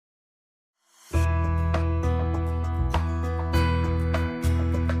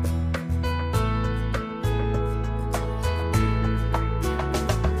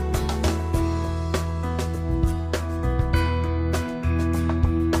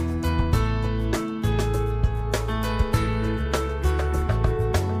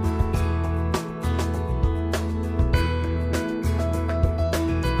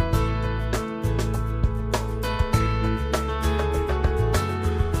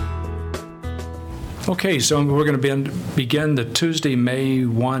Okay, so we're going to begin the Tuesday, May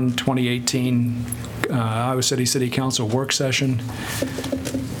 1, 2018 Iowa City Council work session.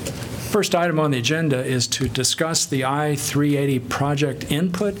 First item on the agenda is to discuss the I-380 project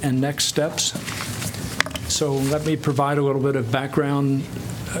input and next steps. So let me provide a little bit of background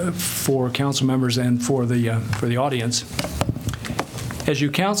for council members and for the audience. As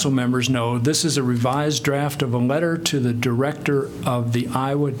you council members know, this is a revised draft of a letter to the director of the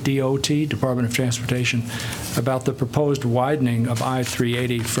Iowa DOT, Department of Transportation, about the proposed widening of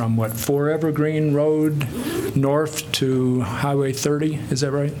I-380 from Forever Green Road north to Highway 30. Is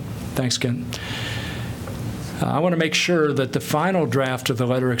that right? Thanks, Ken. I want to make sure that the final draft of the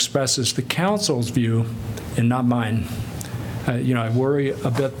letter expresses the council's view and not mine. I worry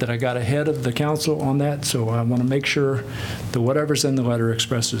a bit that I got ahead of the council on that, so I want to make sure that whatever's in the letter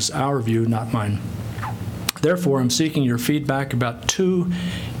expresses our view, not mine. Therefore, I'm seeking your feedback about two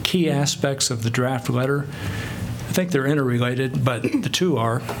key aspects of the draft letter. I think they're interrelated, but the two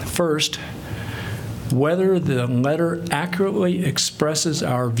are, first, whether the letter accurately expresses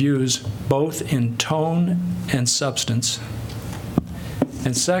our views both in tone and substance,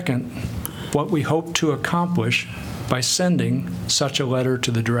 and second, what we hope to accomplish by sending such a letter to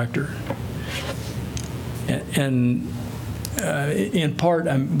the director. And in part,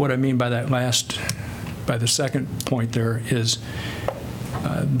 what I mean by that by the second point there is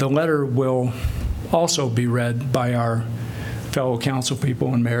the letter will also be read by our fellow council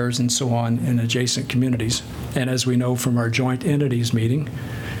people and mayors and so on in adjacent communities. And as we know from our joint entities meeting,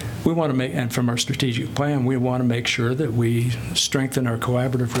 we want to make, and from our strategic plan, we want to make sure that we strengthen our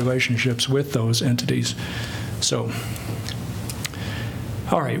collaborative relationships with those entities. So,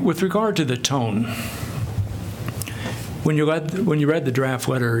 all right, with regard to the tone, when you read the draft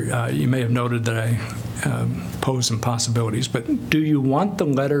letter, you may have noted that I posed some possibilities, but do you want the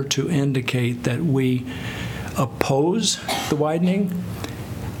letter to indicate that we oppose the widening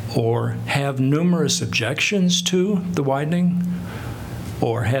or have numerous objections to the widening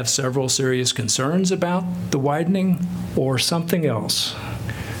or have several serious concerns about the widening or something else?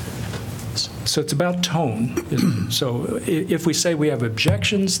 So it's about tone. So if we say we have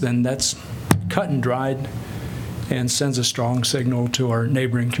objections, then that's cut and dried and sends a strong signal to our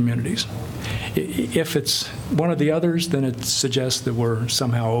neighboring communities. If it's one of the others, then it suggests that we're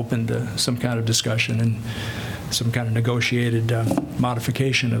somehow open to some kind of discussion and some kind of negotiated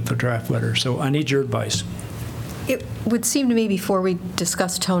modification of the draft letter. So I need your advice. It would seem to me before we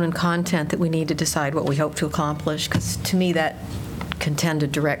discuss tone and content that we need to decide what we hope to accomplish, because to me that can tend to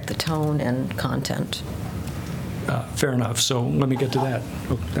direct the tone and content. Fair enough. So let me get to that.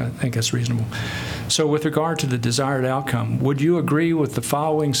 I think that's reasonable. So with regard to the desired outcome, would you agree with the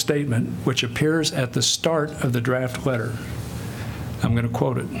following statement, which appears at the start of the draft letter? I'm going to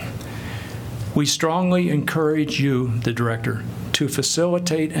quote it. We strongly encourage you, the director, to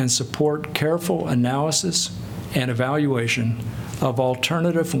facilitate and support careful analysis and evaluation of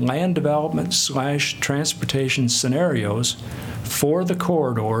alternative land development / transportation scenarios for the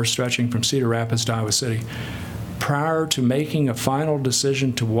corridor stretching from Cedar Rapids to Iowa City prior to making a final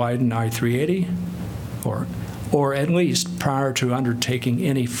decision to widen I-380 or at least prior to undertaking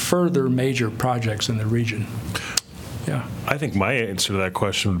any further major projects in the region. Yeah. I think my answer to that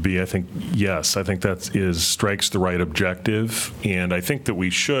question would be, I think, yes. I think that strikes the right objective, and I think that we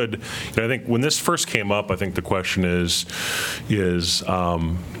should. I think when this first came up, I think the question is, as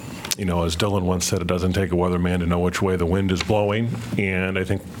Dylan once said, it doesn't take a weatherman to know which way the wind is blowing. And I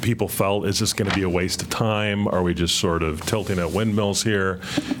think people felt, is this going to be a waste of time? Are we just sort of tilting at windmills here?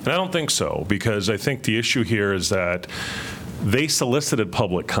 And I don't think so, because I think the issue here is that they solicited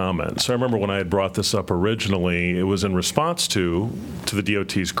public comment. So I remember when I had brought this up originally, it was in response to the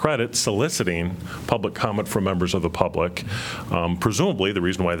DOT's credit, soliciting public comment from members of the public. Presumably, the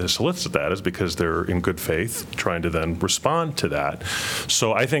reason why they solicited that is because they're in good faith trying to then respond to that.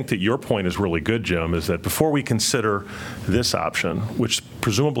 So I think that your point is really good, Jim, is that before we consider this option, which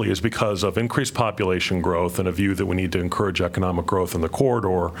presumably is because of increased population growth and a view that we need to encourage economic growth in the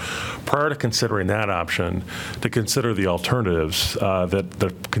corridor, prior to considering that option, to consider the alternatives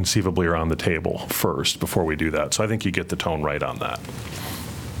that conceivably are on the table first before we do that. So I think you get the tone right on that.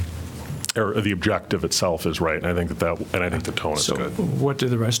 Or the objective itself is right, and I think and I think the tone is good. So what do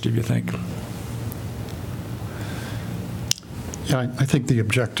the rest of you think? Yeah, I think the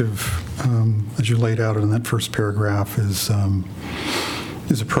objective, as you laid out in that first paragraph, is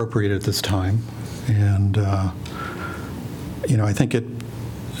appropriate at this time, and I think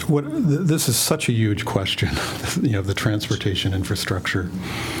this is such a huge question, the transportation infrastructure,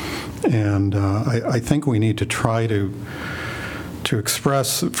 and I think we need to try to to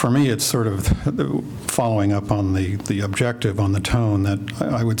express, for me, it's sort of following up on the objective on the tone, that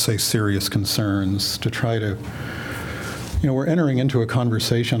I would say serious concerns, to try to, we're entering into a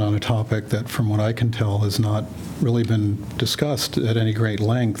conversation on a topic that, from what I can tell, has not really been discussed at any great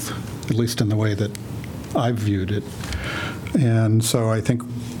length, at least in the way that I've viewed it. And so I think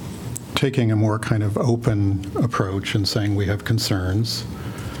taking a more kind of open approach and saying we have concerns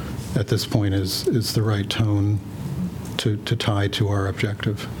at this point is the right tone to tie to our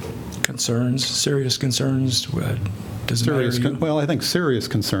objective. Concerns, serious concerns? Does it matter to you? Well, I think serious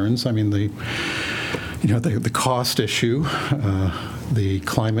concerns. I mean, the cost issue, the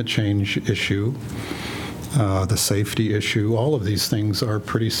climate change issue, the safety issue, all of these things are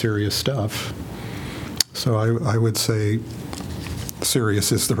pretty serious stuff. So I would say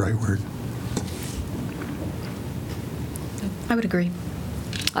serious is the right word. I would agree.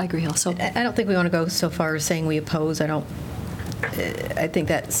 I agree also. I don't think we want to go so far as saying we oppose. I think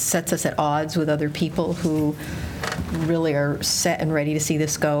that sets us at odds with other people who really are set and ready to see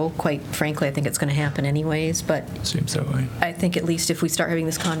this go. Quite frankly, I think it's going to happen anyways, but Seems that way. I think at least if we start having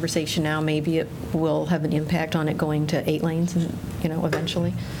this conversation now, maybe it will have an impact on it going to 8 lanes, and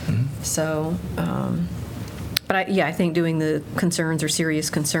eventually. So, but I think doing the concerns or serious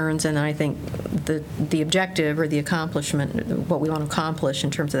concerns, and I think the objective or the accomplishment, what we want to accomplish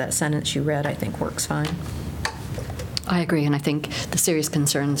in terms of that sentence you read, I think works fine. I agree, and I think the serious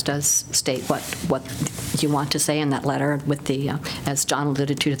concerns does state what you want to say in that letter with the, as John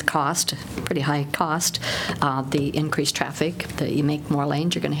alluded to, the cost, pretty high cost, the increased traffic, that you make more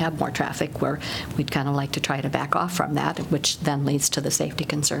lanes, you're going to have more traffic, where we'd kind of like to try to back off from that, which then leads to the safety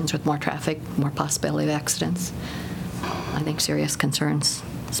concerns with more traffic, more possibility of accidents. I think serious concerns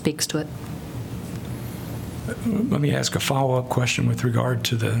speaks to it. Let me ask a follow-up question with regard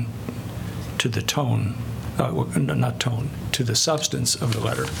to the tone. Not tone, to the substance of the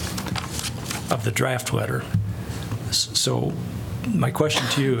letter, of the draft letter. So my question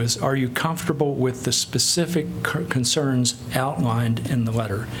to you is, are you comfortable with the specific concerns outlined in the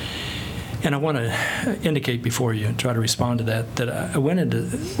letter? And I want to indicate before you try to respond to that I went into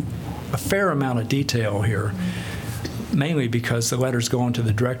a fair amount of detail here, mainly because the letter's going to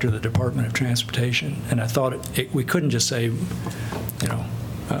the director of the Department of Transportation, and I thought we couldn't just say, we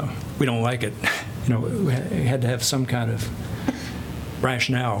don't like it. We had to have some kind of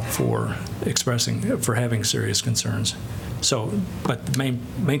rationale for having serious concerns. So, but the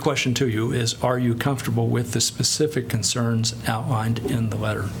main question to you is, are you comfortable with the specific concerns outlined in the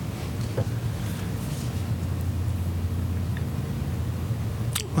letter?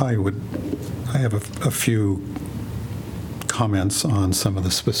 I have a few comments on some of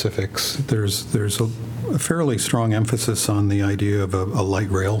the specifics. There's a fairly strong emphasis on the idea of a light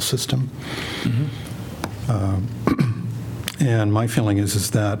rail system. And my feeling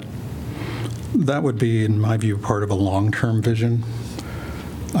is that would be, in my view, part of a long-term vision.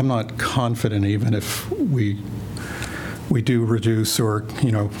 I'm not confident, even if we do reduce or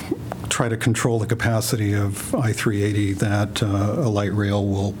try to control the capacity of I-380, that a light rail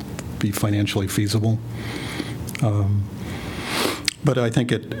will be financially feasible. But I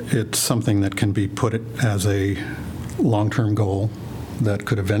think it's something that can be put as a long-term goal that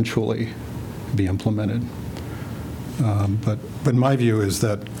could eventually be implemented. But my view is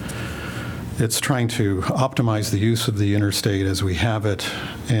that it's trying to optimize the use of the interstate as we have it,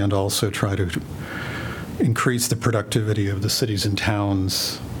 and also try to increase the productivity of the cities and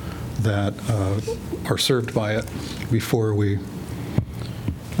towns that are served by it before we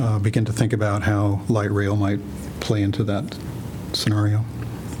begin to think about how light rail might play into that scenario.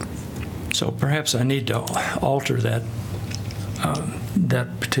 So perhaps I need to alter that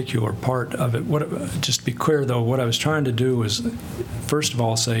particular part of it. Just to be clear, though, what I was trying to do was, first of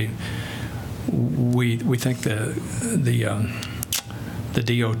all, say we think the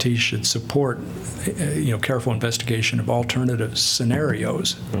DOT should support careful investigation of alternative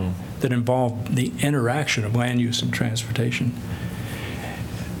scenarios that involve the interaction of land use and transportation.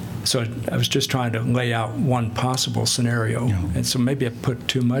 So I was just trying to lay out one possible scenario, and so maybe I put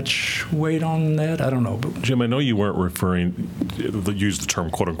too much weight on that. I don't know. But Jim, I know you weren't use the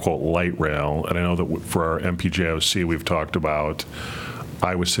term quote-unquote light rail, and I know that for our MPJOC we've talked about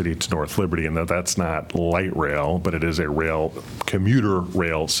Iowa City to North Liberty, and that's not light rail, but it is a commuter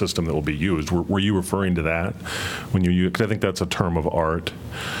rail system that will be used. Were you referring to that when you? Because I think that's a term of art.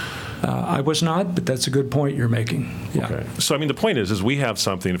 I was not, but that's a good point you're making. Yeah. Okay. So, I mean, the point is we have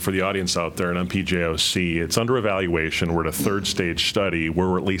something for the audience out there, and on PJOC, it's under evaluation. We're at a third stage study where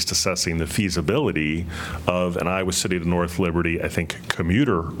we're at least assessing the feasibility of an Iowa City to North Liberty, I think,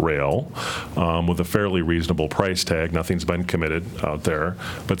 commuter rail with a fairly reasonable price tag. Nothing's been committed out there,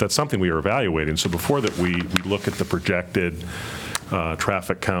 but that's something we are evaluating. So before that we look at the projected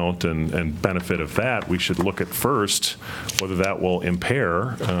traffic count and benefit of that, we should look at first whether that will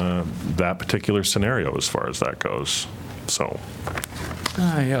impair that particular scenario as far as that goes. So.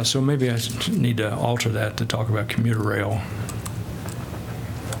 Yeah, so maybe I need to alter that to talk about commuter rail.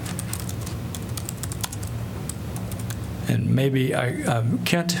 And maybe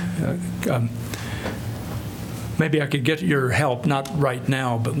Kent, maybe I could get your help, not right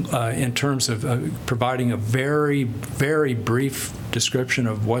now, but in terms of providing a very, very brief description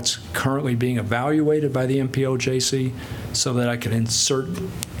of what's currently being evaluated by the MPOJC so that I can insert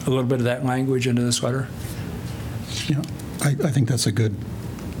a little bit of that language into this letter? Yeah, I think that's a good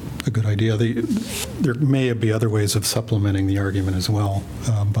idea. There may be other ways of supplementing the argument as well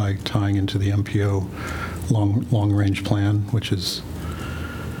by tying into the MPO long-range plan, which is,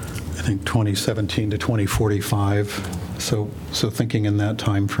 I think, 2017 to 2045. So thinking in that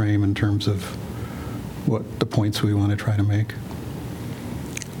time frame in terms of what the points we want to try to make.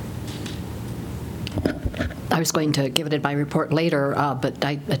 I was going to give it in my report later, but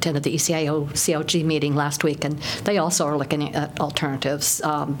I attended the ECIO-COG meeting last week, and they also are looking at alternatives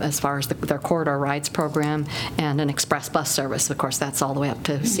as far as their corridor rides program and an express bus service. Of course, that's all the way up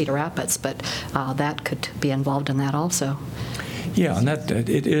to Cedar Rapids, but that could be involved in that also. Yeah, and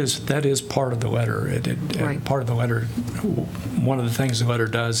that is part of the letter. Right. Part of the letter, one of the things the letter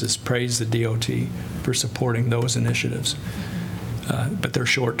does is praise the DOT for supporting those initiatives. But they're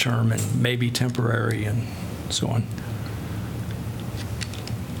short-term and maybe temporary and so on.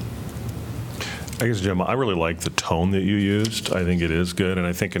 I guess, Jim, I really like the tone that you used. I think it is good, and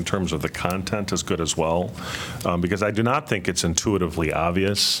I think in terms of the content is good as well, because I do not think it's intuitively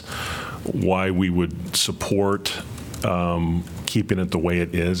obvious why we would support keeping it the way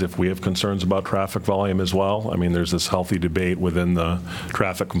it is if we have concerns about traffic volume as well. I mean, there's this healthy debate within the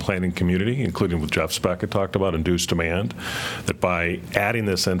traffic complaining community, including with Jeff Speck had talked about induced demand, that by adding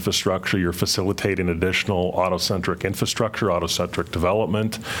this infrastructure, you're facilitating additional auto-centric infrastructure, auto-centric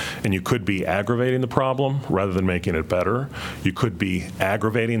development, and you could be aggravating the problem rather than making it better. You could be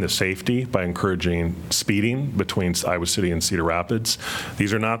aggravating the safety by encouraging speeding between Iowa City and Cedar Rapids.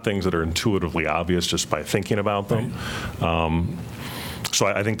 These are not things that are intuitively obvious just by thinking about them. Right. So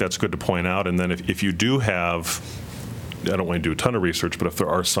I think that's good to point out. And then if you do have, I don't want to do a ton of research, but if there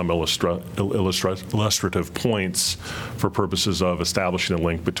are some illustrative points for purposes of establishing a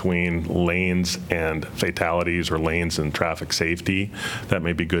link between lanes and fatalities or lanes and traffic safety, that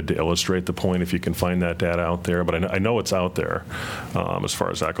may be good to illustrate the point if you can find that data out there. But I know it's out there as far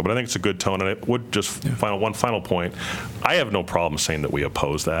as that goes. But I think it's a good tone. And I would just, one final point, I have no problem saying that we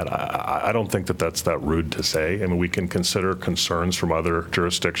oppose that. I don't think that that's that rude to say. I mean, we can consider concerns from other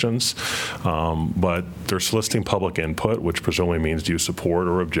jurisdictions, but they're soliciting public input, which presumably means do you support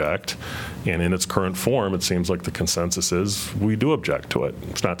or object? And in its current form, it seems like the consensus is we do object to it.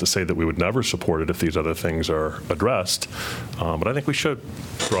 It's not to say that we would never support it if these other things are addressed, but I think we should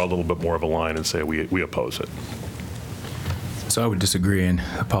draw a little bit more of a line and say we oppose it. So I would disagree and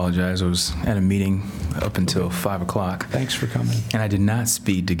apologize. I was at a meeting up until 5 o'clock. Thanks for coming. And I did not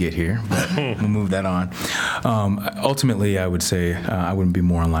speed to get here, but we'll move that on. Ultimately, I would say I wouldn't be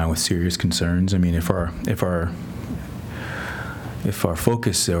more in line with serious concerns. I mean, if our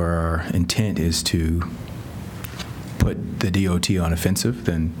focus or our intent is to put the DOT on offensive,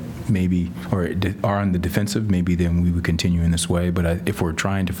 then maybe, or are on the defensive, maybe then we would continue in this way. But if we're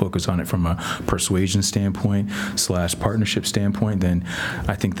trying to focus on it from a persuasion standpoint / partnership standpoint, then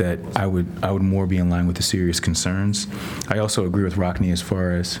I think that I would more be in line with the serious concerns. I also agree with Rockne as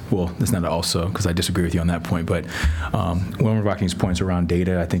far as, well, that's not also, because I disagree with you on that point, but one of Rockne's points around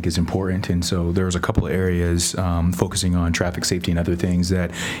data I think is important. And so there's a couple of areas focusing on traffic safety and other things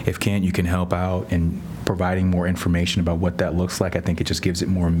that if you can help out in providing more information about what that looks like. I think it just gives it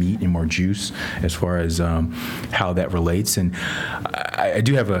more meat and more juice as far as how that relates. And I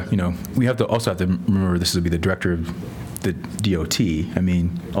do have we also have to remember this will be the director of the DOT. I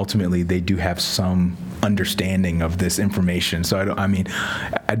mean, ultimately, they do have some understanding of this information. So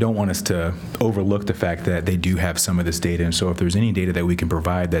I don't want us to overlook the fact that they do have some of this data. And so if there's any data that we can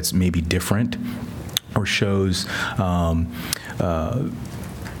provide that's maybe different or shows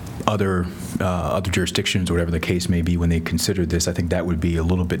other jurisdictions or whatever the case may be when they consider this, I think that would be a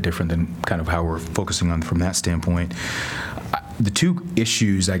little bit different than kind of how we're focusing on from that standpoint. the two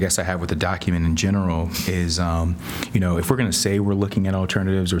issues I guess I have with the document in general is, if we're going to say we're looking at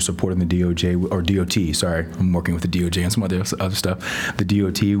alternatives or supporting the DOJ or DOT, sorry, I'm working with the DOJ and some other stuff, the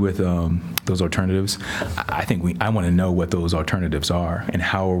DOT with those alternatives. I think I want to know what those alternatives are and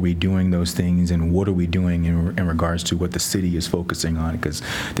how are we doing those things and what are we doing in regards to what the city is focusing on, because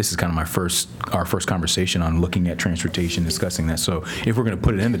this is kind of our first conversation on looking at transportation, discussing that. So if we're going to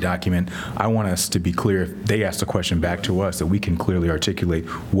put it in the document, I want us to be clear if they ask the question back to us that we can clearly articulate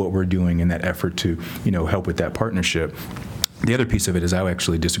what we're doing in that effort to, help with that partnership. The other piece of it is I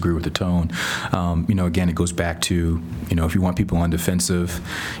actually disagree with the tone. Again, it goes back to, if you want people on defensive,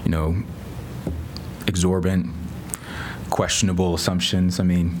 exorbitant, questionable assumptions. I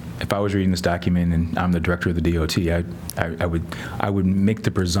mean, if I was reading this document and I'm the director of the DOT, I would make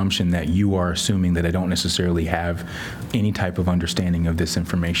the presumption that you are assuming that I don't necessarily have any type of understanding of this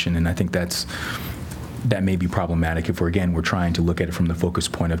information, and I think that may be problematic if we're trying to look at it from the focus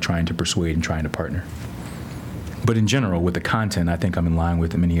point of trying to persuade and trying to partner. But in general, with the content, I think I'm in line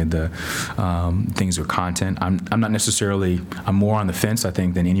with many of the things with content. I'm more on the fence, I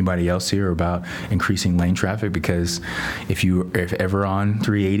think, than anybody else here about increasing lane traffic, because if ever on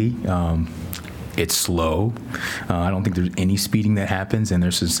 380, it's slow. I don't think there's any speeding that happens, and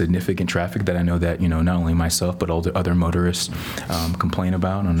there's some significant traffic that I know that not only myself but all the other motorists complain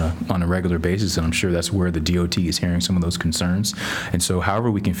about on a regular basis, and I'm sure that's where the DOT is hearing some of those concerns. And so,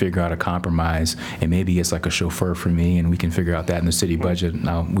 however we can figure out a compromise, and maybe it's like a chauffeur for me, and we can figure out that in the city budget.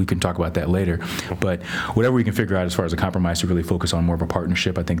 Now we can talk about that later, but whatever we can figure out as far as a compromise to really focus on more of a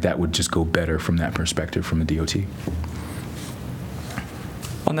partnership, I think that would just go better from that perspective from the DOT.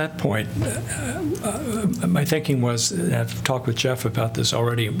 On that point, my thinking was, and I've talked with Jeff about this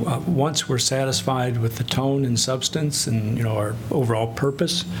already, once we're satisfied with the tone and substance and our overall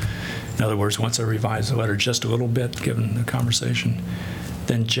purpose, in other words, once I revise the letter just a little bit, given the conversation,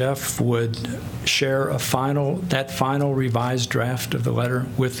 then Jeff would share that final revised draft of the letter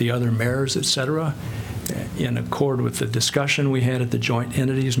with the other mayors, et cetera, in accord with the discussion we had at the joint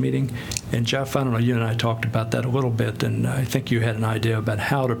entities meeting. And Jeff, I don't know, you and I talked about that a little bit, and I think you had an idea about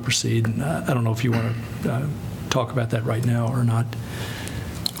how to proceed. And I don't know if you want to talk about that right now or not.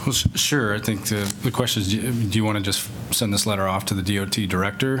 Well, sure. I think the question is, do you want to just send this letter off to the DOT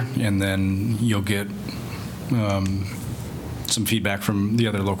director, and then you'll get some feedback from the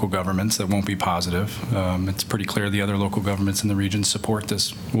other local governments that won't be positive. It's pretty clear the other local governments in the region support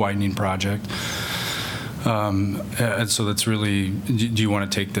this widening project. And so that's really, do you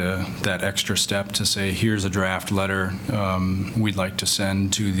want to take that extra step to say, here's a draft letter we'd like to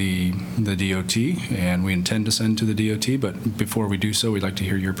send to the DOT, and we intend to send to the DOT, but before we do so, we'd like to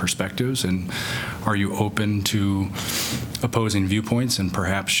hear your perspectives, and are you open to opposing viewpoints and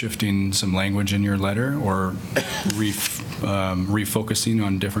perhaps shifting some language in your letter, or refocusing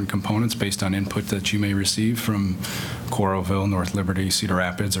on different components based on input that you may receive from Coralville, North Liberty, Cedar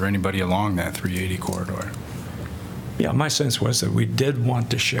Rapids, or anybody along that 380 corridor? Yeah, my sense was that we did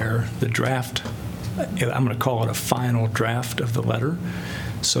want to share the draft. I'm going to call it a final draft of the letter,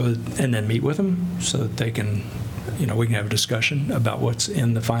 and then meet with them so that they can, we can have a discussion about what's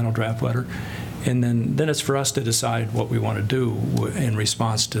in the final draft letter. And then it's for us to decide what we want to do in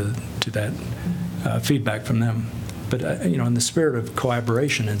response to that feedback from them. But, in the spirit of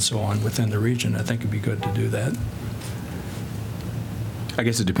collaboration and so on within the region, I think it'd be good to do that. I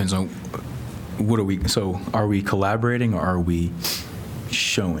guess it depends on are we collaborating or are we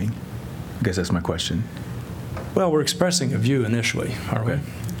showing? I guess that's my question. Well, we're expressing a view initially, aren't we?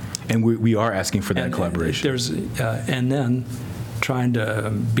 And we are asking for that collaboration. And then trying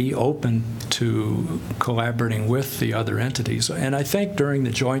to be open to collaborating with the other entities. And I think during the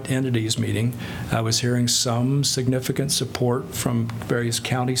joint entities meeting, I was hearing some significant support from various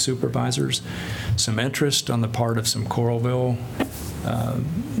county supervisors, some interest on the part of some Coralville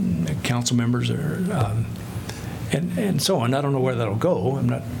council members, and so on. I don't know where that'll go. I'm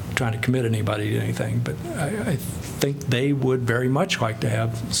not trying to commit anybody to anything, but I think they would very much like to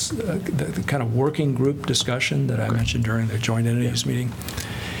have the kind of working group discussion that I mentioned during the joint entities meeting.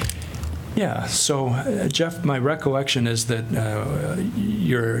 Yeah, so Jeff, my recollection is that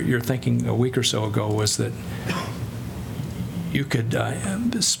your thinking a week or so ago was that you could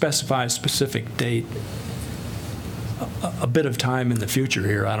specify a specific date, a bit of time in the future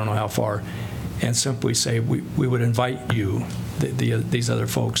here, I don't know how far, and simply say we would invite you, these other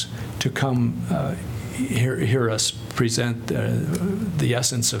folks, to come hear us present the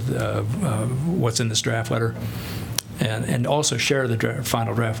essence of what's in this draft letter, and also share the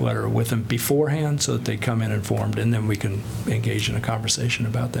final draft letter with them beforehand so that they come in informed, and then we can engage in a conversation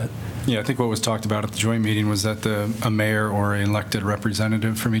about that. Yeah, I think what was talked about at the joint meeting was that a mayor or an elected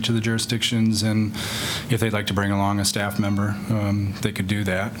representative from each of the jurisdictions, and if they'd like to bring along a staff member, they could do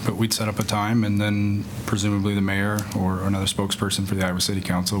that. But we'd set up a time, and then presumably the mayor or another spokesperson for the Iowa City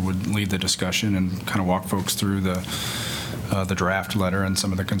Council would lead the discussion and kind of walk folks through the draft letter and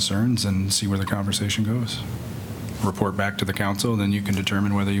some of the concerns and see where the conversation goes. Report back to the council, then you can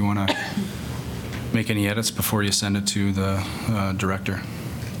determine whether you want to make any edits before you send it to the director.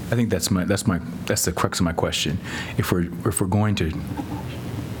 I think that's the crux of my question. If we're going to,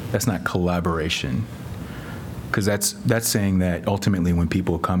 that's not collaboration, because that's saying that ultimately when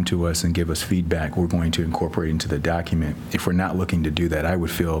people come to us and give us feedback, we're going to incorporate into the document. If we're not looking to do that, I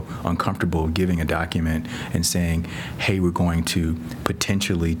would feel uncomfortable giving a document and saying, hey, we're going to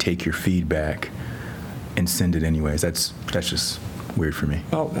potentially take your feedback and send it anyways. That's just weird for me.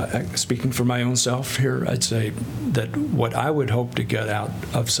 Well, speaking for my own self here, I'd say that what I would hope to get out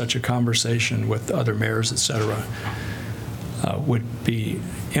of such a conversation with other mayors, et cetera, would be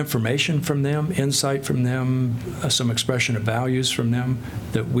information from them, insight from them, some expression of values from them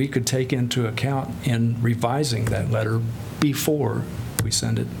that we could take into account in revising that letter before we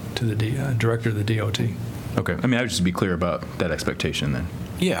send it to the director of the DOT. Okay. I mean, I would just be clear about that expectation then.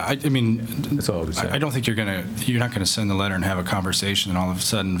 Yeah, I mean, That's all I would say. I don't think you're not going to send the letter and have a conversation and all of a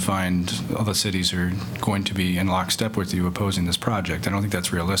sudden find all the cities are going to be in lockstep with you opposing this project. I don't think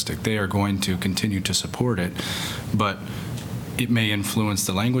that's realistic. They are going to continue to support it, but it may influence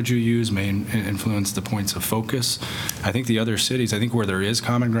the language you use, may influence the points of focus. I think the other cities, I think where there is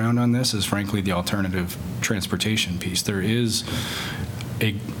common ground on this is frankly the alternative transportation piece. There is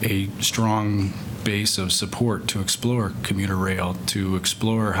a strong base of support to explore commuter rail, to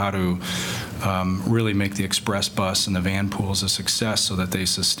explore how to really make the express bus and the van pools a success so that they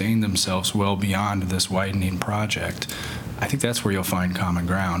sustain themselves well beyond this widening project. I think that's where you'll find common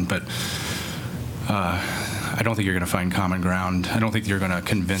ground, but I don't think you're going to find common ground. I don't think you're going to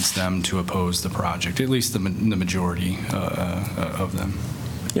convince them to oppose the project, at least the majority of them.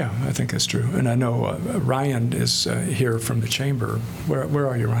 Yeah, I think that's true. And I know Ryan is here from the chamber. Where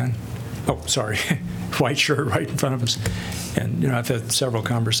are you, Ryan? Oh, sorry, white shirt right in front of us. And, I've had several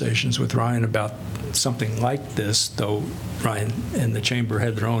conversations with Ryan about something like this, though Ryan and the chamber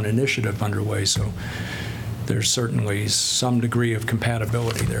had their own initiative underway, so there's certainly some degree of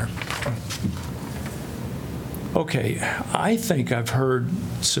compatibility there. Okay, I think I've heard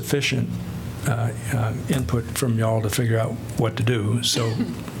sufficient input from y'all to figure out what to do, so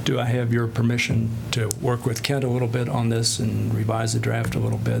do I have your permission to work with Kent a little bit on this and revise the draft a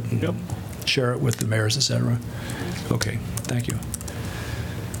little bit and share it with the mayors, et cetera? Okay, thank you.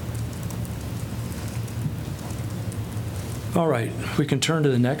 All right, we can turn to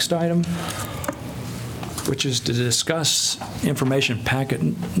the next item, which is to discuss information packet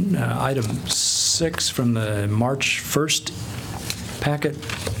item 6 from the March 1st packet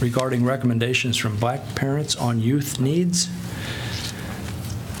regarding recommendations from Black parents on youth needs.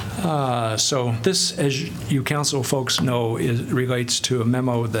 So this, as you council folks know, relates to a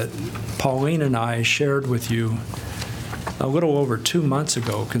memo that Pauline and I shared with you a little over 2 months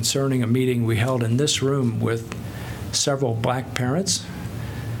ago concerning a meeting we held in this room with several Black parents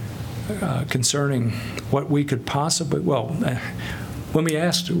concerning what we could possibly, when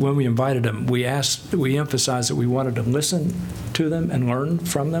we invited them, we emphasized that we wanted to listen to them and learn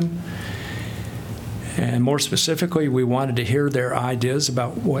from them. And more specifically, we wanted to hear their ideas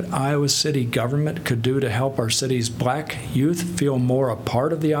about what Iowa City government could do to help our city's Black youth feel more a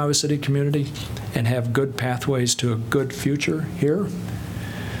part of the Iowa City community and have good pathways to a good future here.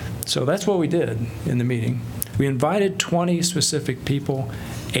 So that's what we did in the meeting. We invited 20 specific people.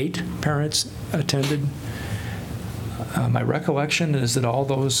 8 parents attended. My recollection is that all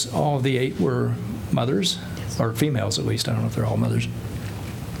of the 8 were mothers, or females at least. I don't know if they're all mothers.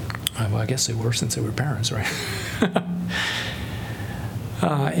 Well, I guess they were since they were parents, right?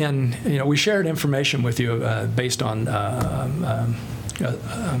 And we shared information with you based on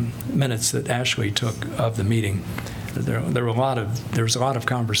minutes that Ashley took of the meeting. There was a lot of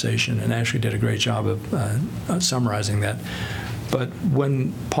conversation, and Ashley did a great job of summarizing that. But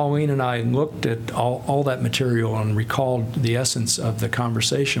when Pauline and I looked at all that material and recalled the essence of the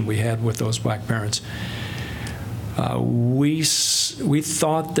conversation we had with those Black parents, we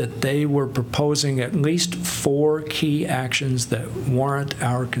thought that they were proposing at least 4 key actions that warrant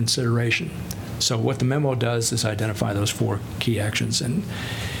our consideration. So what the memo does is identify those 4 key actions. And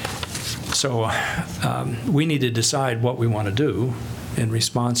so we need to decide what we want to do. in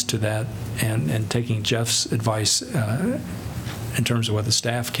response to that, and taking Jeff's advice in terms of what the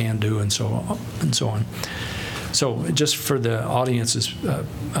staff can do and so on. So just for the audience's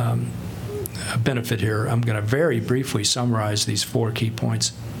benefit here, I'm going to very briefly summarize these 4 key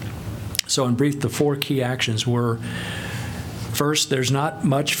points. So in brief, the 4 key actions were: first, there's not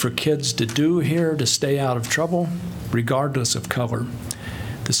much for kids to do here to stay out of trouble, regardless of color.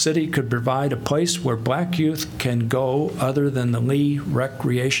 The city could provide a place where black youth can go other than the Lee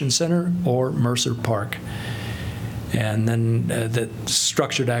Recreation Center or Mercer Park. And then that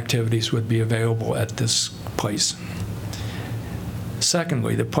structured activities would be available at this place.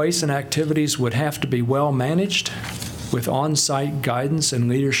 Secondly, the place and activities would have to be well managed, with on-site guidance and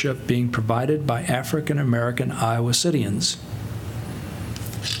leadership being provided by African American Iowa Cityans.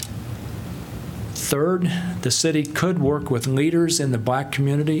 Third, the city could work with leaders in the black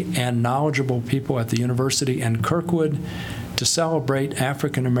community and knowledgeable people at the university and Kirkwood to celebrate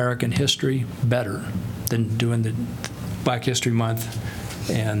African American history better than doing the Black History Month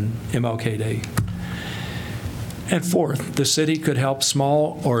and MLK Day. And fourth, the city could help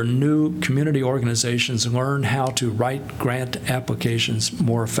small or new community organizations learn how to write grant applications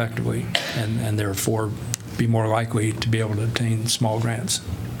more effectively and therefore be more likely to be able to obtain small grants.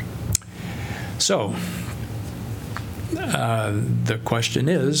 So the question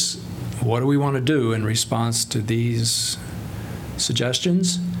is, what do we want to do in response to these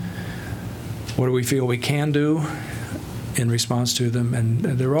suggestions? What do we feel we can do in response to them? And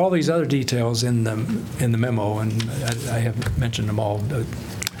there are all these other details in the memo, and I haven't mentioned them all.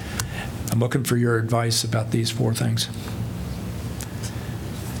 I'm looking for your advice about these 4 things.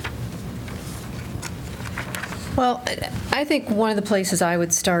 Well, I think one of the places I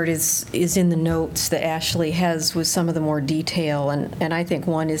would start is in the notes that Ashley has with some of the more detail, and I think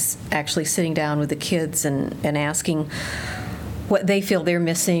one is actually sitting down with the kids and asking what they feel they're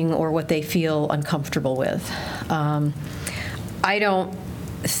missing or what they feel uncomfortable with. I don't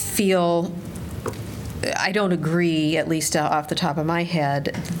agree, at least off the top of my head,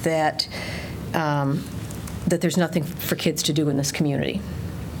 that there's nothing for kids to do in this community.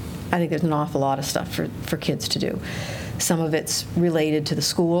 I think there's an awful lot of stuff for kids to do. Some of it's related to the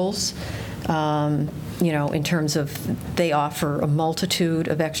schools, in terms of they offer a multitude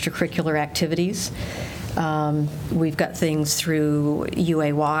of extracurricular activities. We've got things through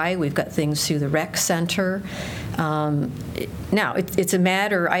UAY. We've got things through the rec center. Now, it's a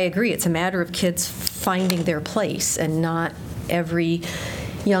matter, I agree, it's a matter of kids finding their place, and not every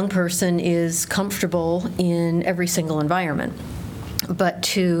young person is comfortable in every single environment. But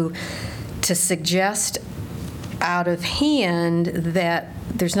to suggest out of hand that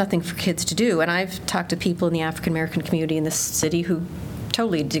there's nothing for kids to do, and I've talked to people in the African American community in this city who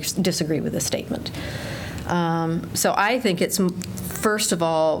totally disagree with this statement. So I think it's, first of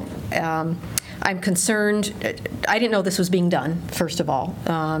all, I'm concerned. I didn't know this was being done, first of all.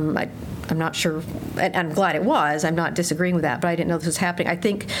 I'm not sure, and I'm glad it was. I'm not disagreeing with that, but I didn't know this was happening. I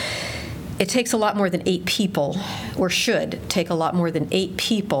think it takes a lot more than 8 people, or should take a lot more than 8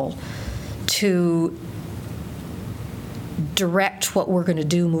 people, to direct what we're going to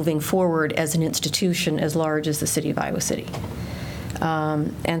do moving forward as an institution as large as the city of Iowa City.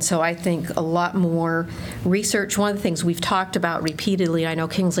 And so I think a lot more research. One of the things we've talked about repeatedly, I know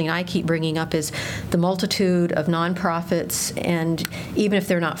Kingsley and I keep bringing up, is the multitude of nonprofits, and even if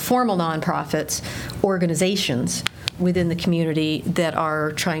they're not formal nonprofits, organizations within the community that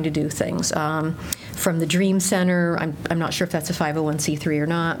are trying to do things. From the Dream Center, I'm not sure if that's a 501c3 or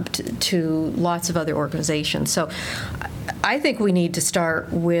not, to lots of other organizations. So I think we need to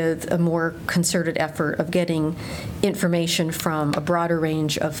start with a more concerted effort of getting information from a broader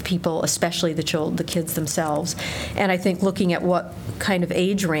range of people, especially the kids themselves. And I think looking at what kind of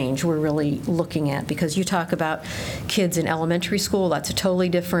age range we're really looking at, because you talk about kids in elementary school, that's a totally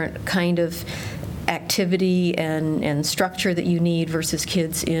different kind of activity and structure that you need versus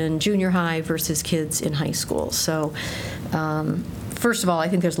kids in junior high versus kids in high school. So first of all, I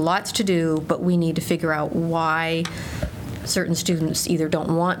think there's lots to do, but we need to figure out why certain students either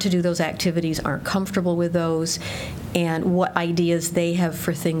don't want to do those activities, aren't comfortable with those, and what ideas they have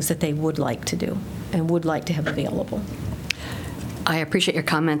for things that they would like to do and would like to have available. I appreciate your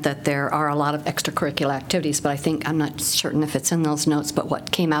comment that there are a lot of extracurricular activities, but I think, I'm not certain if it's in those notes, but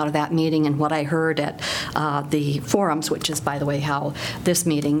what came out of that meeting and what I heard at the forums, which is, by the way, how this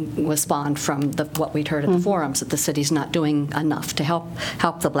meeting was spawned from what we'd heard at the forums, that the city's not doing enough to help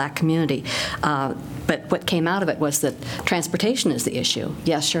the black community. But what came out of it was that transportation is the issue.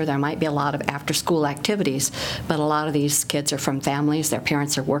 Yes, sure, there might be a lot of after-school activities, but a lot of these kids are from families, their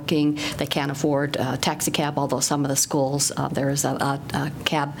parents are working, they can't afford a taxi cab, although some of the schools, there is a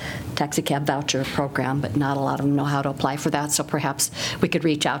a taxi cab voucher program, but not a lot of them know how to apply for that. So perhaps we could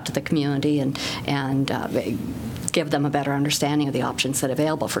reach out to the community and give them a better understanding of the options that are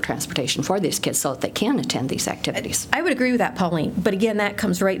available for transportation for these kids so that they can attend these activities. I would agree with that, Pauline. But again, that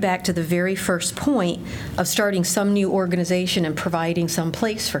comes right back to the very first point of starting some new organization and providing some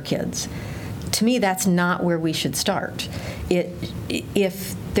place for kids. To me, that's not where we should start.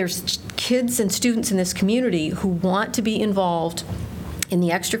 If there's kids and students in this community who want to be involved in the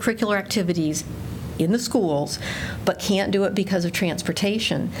extracurricular activities in the schools, but can't do it because of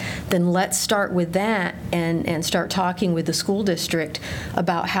transportation, then let's start with that and start talking with the school district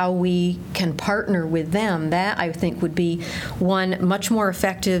about how we can partner with them. That, I think, would be, one, much more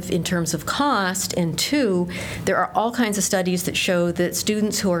effective in terms of cost, and two, there are all kinds of studies that show that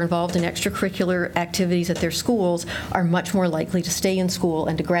students who are involved in extracurricular activities at their schools are much more likely to stay in school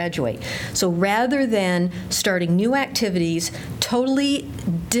and to graduate. So rather than starting new activities totally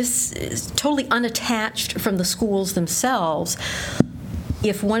unattached from the schools themselves,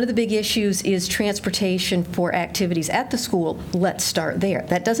 if one of the big issues is transportation for activities at the school, let's start there.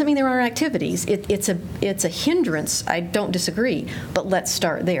 That doesn't mean there aren't activities. It's a hindrance. I don't disagree, but let's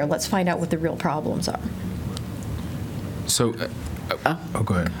start there. Let's find out what the real problems are. So,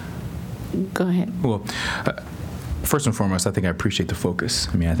 go ahead. Go ahead. Well, first and foremost, I think I appreciate the focus.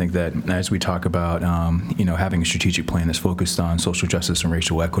 I mean, I think that as we talk about, having a strategic plan that's focused on social justice and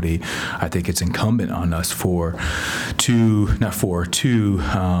racial equity, I think it's incumbent on us to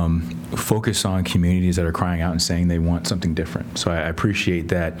focus on communities that are crying out and saying they want something different. So I appreciate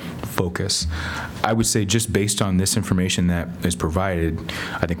that focus. I would say, just based on this information that is provided,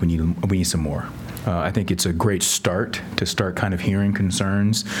 I think we need some more. I think it's a great start to start kind of hearing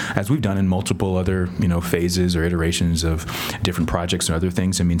concerns, as we've done in multiple other, phases or iterations of different projects and other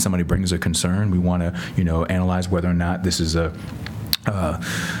things. I mean, somebody brings a concern, we want to, analyze whether or not this is an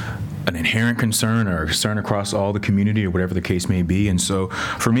inherent concern or a concern across all the community or whatever the case may be. And so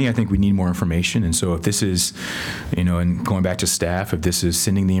for me, I think we need more information. And so if this is, and going back to staff, if this is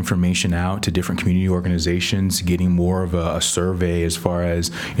sending the information out to different community organizations, getting more of a survey as far as,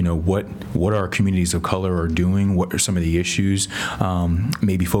 what our communities of color are doing, what are some of the issues,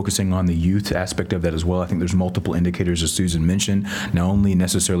 maybe focusing on the youth aspect of that as well. I think there's multiple indicators, as Susan mentioned, not only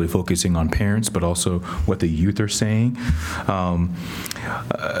necessarily focusing on parents, but also what the youth are saying.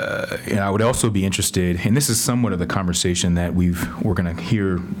 I would also be interested, and this is somewhat of the conversation that we're going to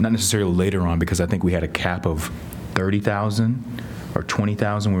hear, not necessarily later on, because I think we had a cap of 30,000 or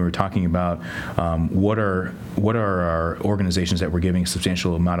 20,000. We were talking about what are our organizations that we're giving a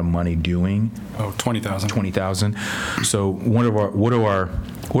substantial amount of money doing? Oh, 20,000. 20,000. So what are our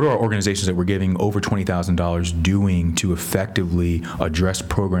organizations that we're giving over $20,000 doing to effectively address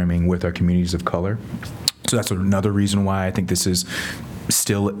programming with our communities of color? So that's another reason why I think this is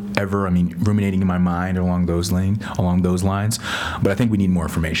still ruminating in my mind along those lines. But I think we need more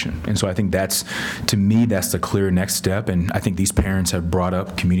information. And so I think to me, that's the clear next step. And I think these parents have brought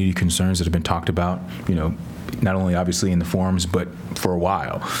up community concerns that have been talked about, not only obviously in the forums, but for a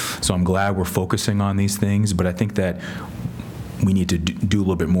while. So I'm glad we're focusing on these things, but I think that we need to do a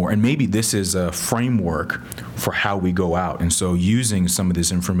little bit more. And maybe this is a framework for how we go out. And so using some of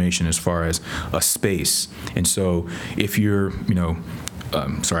this information as far as a space. And so if you're,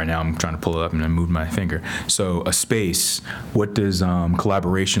 sorry, now I'm trying to pull it up and I moved my finger. So a space, what does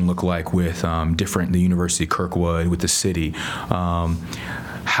collaboration look like with the University of Kirkwood, with the city?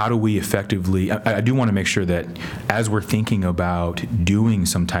 How do we effectively, I do want to make sure that as we're thinking about doing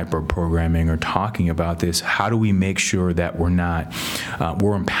some type of programming or talking about this, how do we make sure that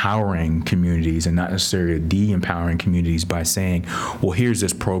we're empowering communities and not necessarily de-empowering communities by saying, well, here's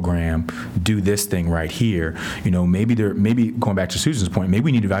this program, do this thing right here. Maybe going back to Susan's point, maybe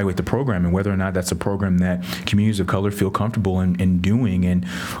we need to evaluate the program and whether or not that's a program that communities of color feel comfortable in doing and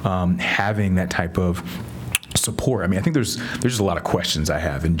having that type of support. I mean, I think there's just a lot of questions I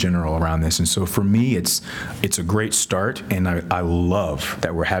have in general around this. And so for me, it's a great start, and I love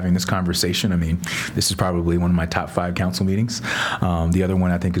that we're having this conversation. I mean, this is probably one of my top 5 council meetings. The other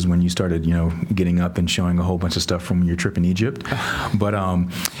one, I think, is when you started, getting up and showing a whole bunch of stuff from your trip in Egypt. But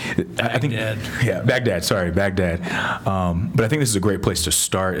I think, Baghdad. But I think this is a great place to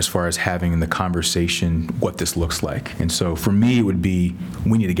start as far as having in the conversation what this looks like. And so for me, it would be,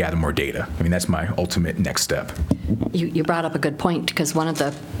 we need to gather more data. I mean, that's my ultimate next step. You brought up a good point, because one of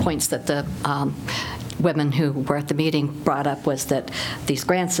the points that the women who were at the meeting brought up was that these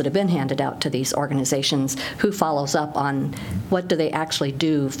grants that have been handed out to these organizations, who follows up on what do they actually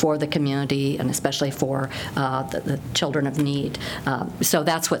do for the community, and especially for the children of need. So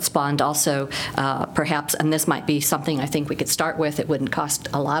that's what spawned also perhaps, and this might be something I think we could start with. It wouldn't cost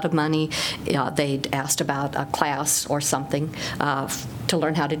a lot of money. They'd asked about a class or something to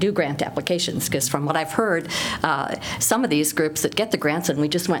learn how to do grant applications, because from what I've heard, some of these groups that get the grants, and we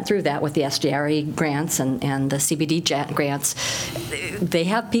just went through that with the SGRE grants and the CBD grants, they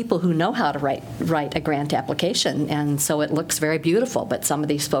have people who know how to write a grant application, and so it looks very beautiful. But some of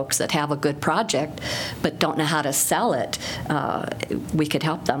these folks that have a good project but don't know how to sell it, we could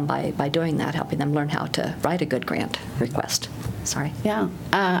help them by doing that, helping them learn how to write a good grant request. Sorry. Yeah,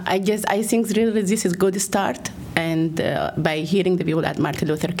 I think really this is a good start. And by hearing the people at Martin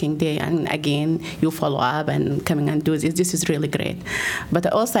Luther King Day, and again, you follow up and coming and do this is really great.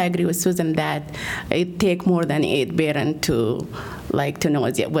 But also I agree with Susan that it takes more than 8 parents to know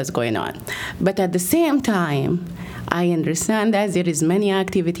what's going on. But at the same time, I understand that there is many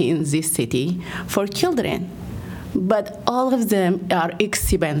activity in this city for children. But all of them are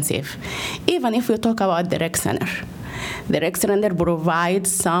expensive. Even if we talk about the rec center. The rec center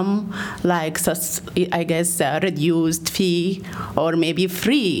provides some, reduced fee or maybe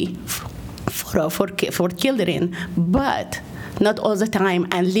free for children, but not all the time,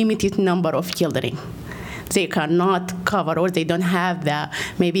 and limited number of children. They cannot cover, or they don't have the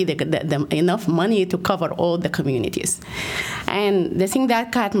enough money to cover all the communities. And the thing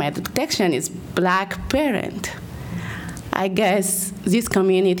that caught my attention is Black parent. I guess this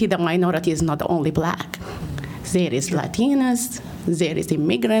community, the minority, is not only Black. There is Latinas, there is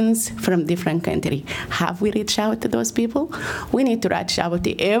immigrants from different countries. Have we reached out to those people? We need to reach out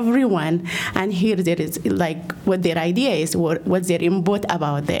to everyone and hear there is what their idea is, what their input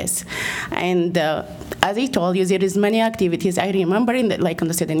about this. And as I told you, there is many activities. I remember in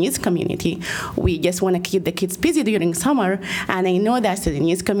the Sudanese community, we just want to keep the kids busy during summer, and I know that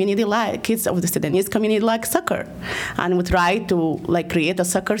Sudanese community kids of the Sudanese community like soccer, and we try to create a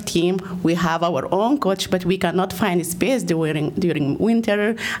soccer team. We have our own coach, but we cannot find space during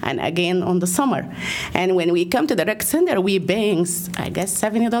winter and again on the summer. And when we come to the rec center, we paying, I guess,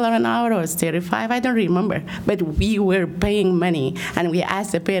 $70 an hour or $35, I don't remember, but we were paying money, and we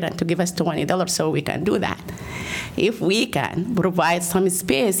asked the parent to give us $20 so we can do that. If we can provide some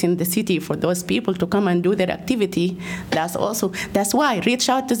space in the city for those people to come and do their activity, that's why reach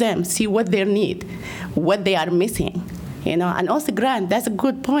out to them, see what they need, what they are missing. And also grant, that's a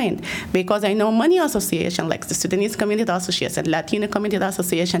good point, because I know many associations, like the Sudanese Community Association, Latino Community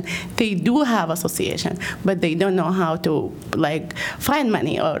Association, they do have association, but they don't know how to find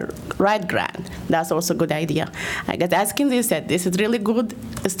money or write grant. That's also a good idea. I guess asking this, that this is really good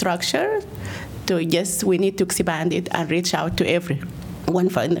structure. We need to expand it and reach out to everyone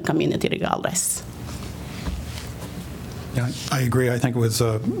in the community regardless. Yeah, I agree. I think it was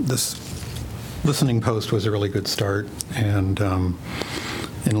this listening post was a really good start, and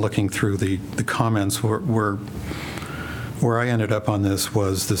in looking through the comments, where I ended up on this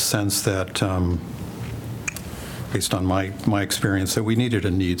was the sense that, based on my experience, that we needed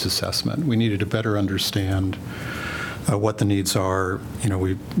a needs assessment. We needed to better understand what the needs are.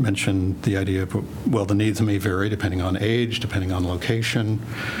 We mentioned the idea of, the needs may vary depending on age, depending on location.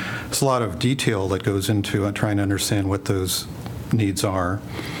 There's a lot of detail that goes into trying to understand what those needs are.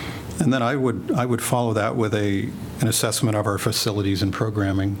 And then I would follow that with an assessment of our facilities and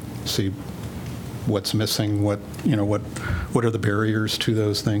programming, see what's missing, what are the barriers to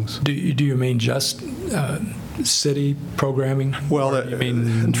those things. Do you mean just city programming? Well, you mean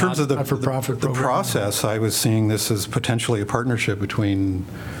in terms of the programming? process, I was seeing this as potentially a partnership between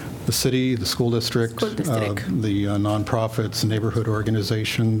the city, the school district, the nonprofits, neighborhood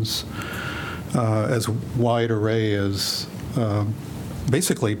organizations, as wide array as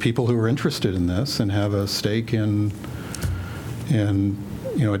basically people who are interested in this and have a stake in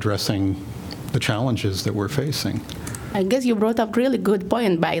addressing the challenges that we're facing. I guess you brought up really good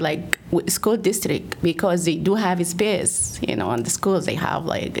point by school district, because they do have space, on the schools they have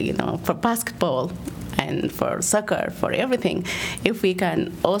for basketball and for soccer, for everything. If we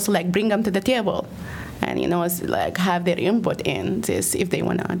can also bring them to the table and have their input in this if they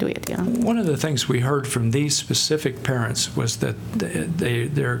want to do it. Yeah. One of the things we heard from these specific parents was that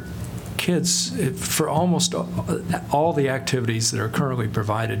their kids, for almost all the activities that are currently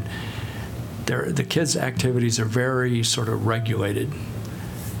provided, the kids' activities are very sort of regulated,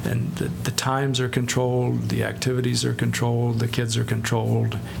 and the times are controlled, the activities are controlled, the kids are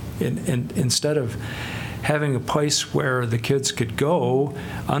controlled, and instead of having a place where the kids could go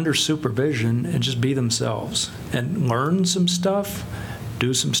under supervision and just be themselves and learn some stuff,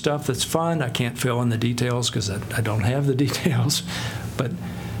 do some stuff that's fun. I can't fill in the details because I don't have the details, but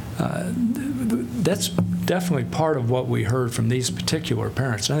that's definitely part of what we heard from these particular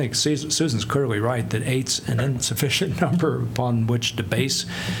parents. I think Susan's clearly right that 8's an insufficient number upon which to base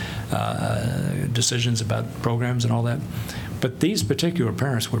decisions about programs and all that. But these particular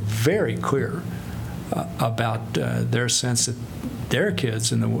parents were very clear about their sense that their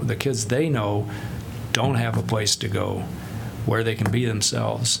kids and the kids they know don't have a place to go where they can be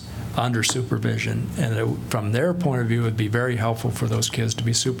themselves under supervision. And from their point of view, it would be very helpful for those kids to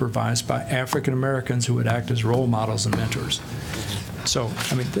be supervised by African Americans who would act as role models and mentors. So,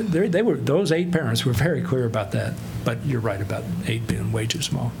 I mean, those 8 parents were very clear about that. But you're right about 8 being way too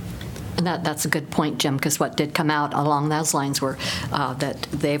small. And that's a good point, Jim, because what did come out along those lines were that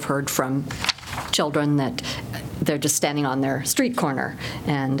they've heard from children that they're just standing on their street corner,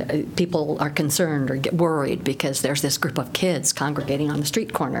 and people are concerned or get worried because there's this group of kids congregating on the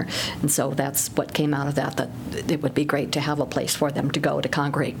street corner. And so that's what came out of that it would be great to have a place for them to go to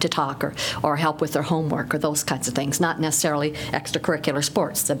congregate, to talk, or help with their homework or those kinds of things. Not necessarily extracurricular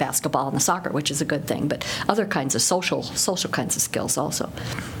sports, the basketball and the soccer, which is a good thing, but other kinds of social kinds of skills also.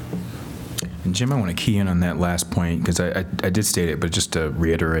 And Jim, I want to key in on that last point because I did state it, but just to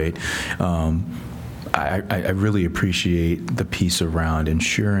reiterate, I really appreciate the piece around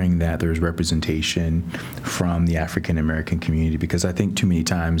ensuring that there's representation from the African American community, because I think too many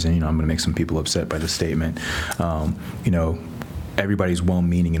times, and I'm going to make some people upset by the statement, everybody's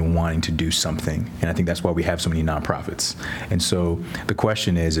well-meaning and wanting to do something, and I think that's why we have so many nonprofits. And so the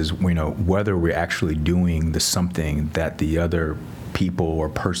question is whether we're actually doing the something that the other people or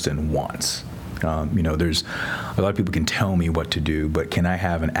person wants. There's a lot of people can tell me what to do, but can I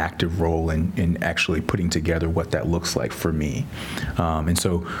have an active role in actually putting together what that looks like for me? And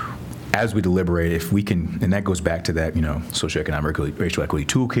so as we deliberate, if we can, and that goes back to that, socioeconomic racial equity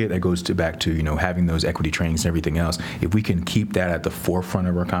toolkit, that goes back to, having those equity trainings and everything else. If we can keep that at the forefront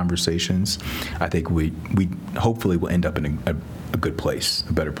of our conversations, I think we hopefully will end up in a good place,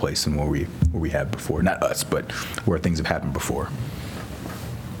 a better place than where we have before. Not us, but where things have happened before.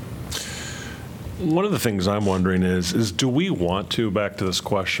 One of the things I'm wondering is do we want to, back to this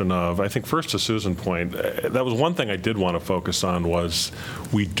question of, I think first to Susan's point, that was one thing I did want to focus on was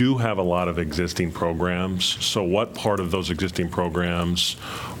we do have a lot of existing programs. So what part of those existing programs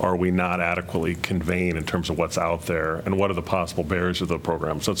are we not adequately conveying in terms of what's out there, and what are the possible barriers of the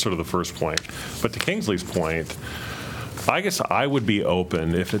programs? That's sort of the first point. But to Kingsley's point, I guess I would be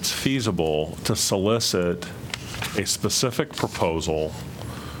open, if it's feasible, to solicit a specific proposal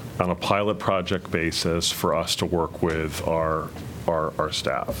on a pilot project basis for us to work with our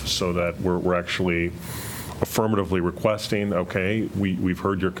staff, so that we're actually affirmatively requesting, okay, we've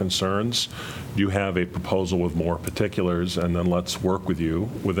heard your concerns. You have a proposal with more particulars, and then let's work with you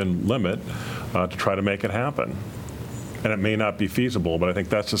within limit to try to make it happen. And it may not be feasible, but I think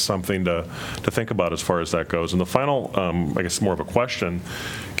that's just something to think about as far as that goes. And the final, I guess more of a question,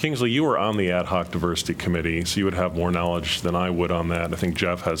 Kingsley, you were on the Ad Hoc Diversity Committee, so you would have more knowledge than I would on that. I think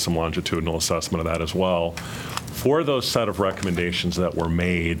Jeff has some longitudinal assessment of that as well. For those set of recommendations that were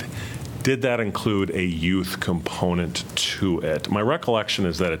made, did that include a youth component to it? My recollection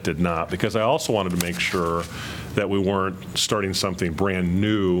is that it did not, because I also wanted to make sure that we weren't starting something brand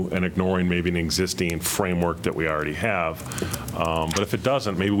new and ignoring maybe an existing framework that we already have. But if it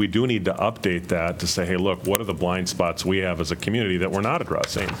doesn't, maybe we do need to update that to say, hey, look, what are the blind spots we have as a community that we're not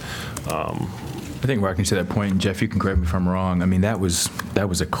addressing? I think where I can say that point, and Jeff, you can correct me if I'm wrong. I mean, that was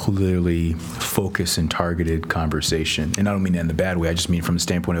a clearly focused and targeted conversation, and I don't mean that in the bad way. I just mean from the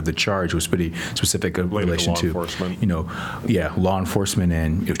standpoint of the charge was pretty specific in relation to law enforcement. Law enforcement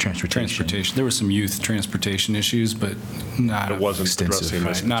and transportation. Transportation. There were some youth transportation issues, but not It wasn't extensive, addressing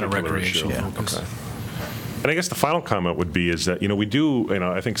this not a particular recreational issue. focus. Okay. And I guess the final comment would be is that, we do,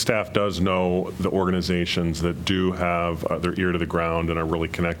 I think staff does know the organizations that do have their ear to the ground and are really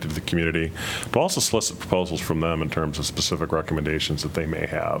connected to the community, but also solicit proposals from them in terms of specific recommendations that they may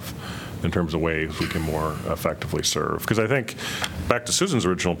have in terms of ways we can more effectively serve. Because I think, back to Susan's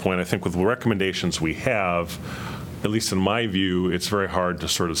original point, I think with the recommendations we have, at least in my view, it's very hard to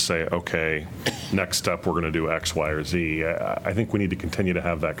sort of say, okay, next step, we're going to do X, Y, or Z. I think we need to continue to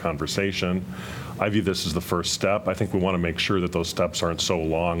have that conversation. I view this as the first step. I think we want to make sure that those steps aren't so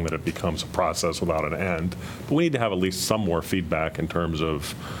long that it becomes a process without an end. But we need to have at least some more feedback in terms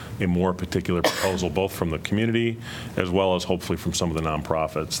of a more particular proposal, both from the community as well as hopefully from some of the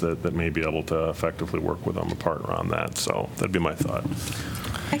nonprofits that may be able to effectively work with them and partner on that. So that'd be my thought.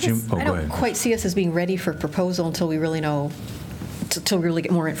 I guess Oh, I go don't ahead. quite see us as being ready for proposal until we really know, until we really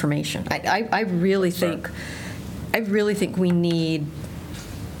get more information. I really think we need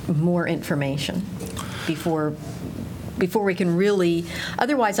more information before we can really,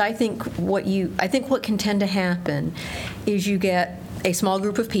 otherwise I think what can tend to happen is you get a small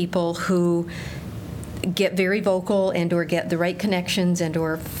group of people who get very vocal and or get the right connections and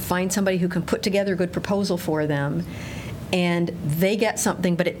or find somebody who can put together a good proposal for them, and they get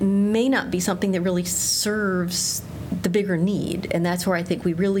something, but it may not be something that really serves the bigger need. And that's where I think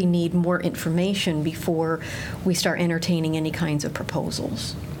we really need more information before we start entertaining any kinds of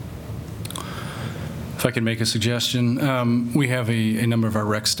proposals. If I could make a suggestion, we have a number of our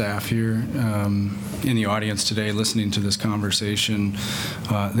rec staff here in the audience today listening to this conversation.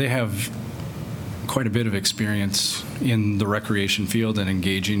 They have quite a bit of experience in the recreation field and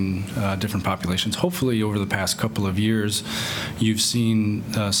engaging different populations. Hopefully, over the past couple of years, you've seen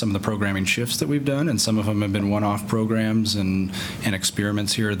some of the programming shifts that we've done, and some of them have been one-off programs and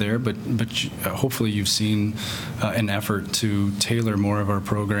experiments here or there, but hopefully you've seen an effort to tailor more of our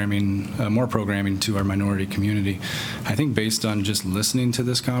programming, to our minority community. I think based on just listening to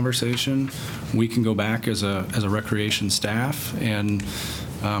this conversation, we can go back as a recreation staff and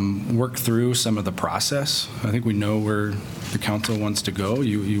work through some of the process. I think we know where the council wants to go.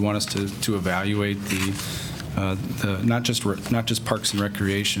 You want us to evaluate the not just parks and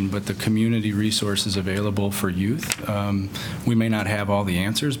recreation, but the community resources available for youth. We may not have all the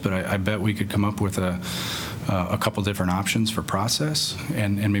answers, but I bet we could come up with a couple different options for process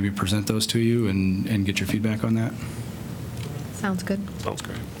and maybe present those to you and get your feedback on that. Sounds good. Sounds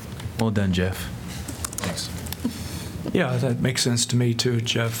great. Well done, Jeff. Thanks. Yeah, that makes sense to me too,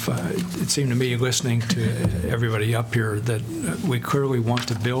 Jeff. It seemed to me, listening to everybody up here, that we clearly want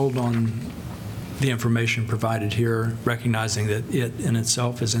to build on the information provided here, recognizing that it in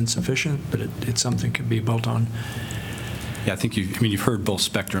itself is insufficient, but it's something that can be built on. Yeah, I think you've heard both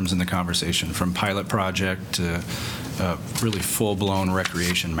spectrums in the conversation, from pilot project to really full-blown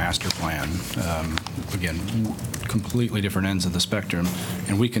recreation master plan. Again, completely different ends of the spectrum,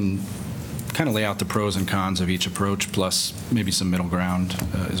 and we can kind of lay out the pros and cons of each approach, plus maybe some middle ground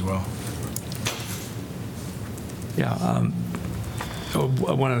as well. Yeah.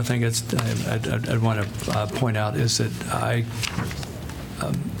 One other thing I'd want to point out is that I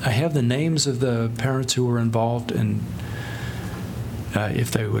have the names of the parents who were involved, and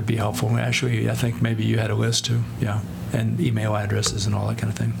if they would be helpful. Actually, I think maybe you had a list too, yeah, and email addresses and all that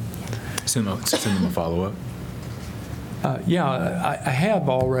kind of thing. Send them a follow-up. Yeah, I have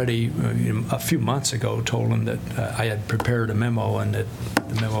already, a few months ago, told them that I had prepared a memo and that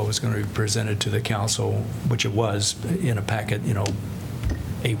the memo was going to be presented to the council, which it was, in a packet,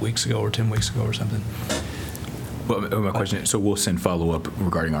 8 weeks ago or 10 weeks ago or something. Well, my question is, so we'll send follow-up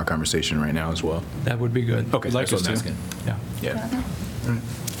regarding our conversation right now as well? That would be good. Okay, Like that's what I'm us to. asking. Yeah. Yeah.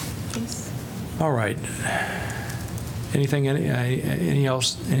 All right. Anything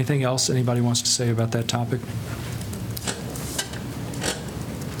else anybody wants to say about that topic?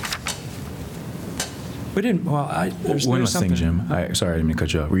 We didn't, well, there's One last thing, something- Jim. Sorry, I didn't mean to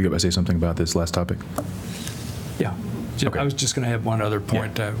cut you off. Were you about to say something about this last topic? Yeah. Okay. I was just going to have one other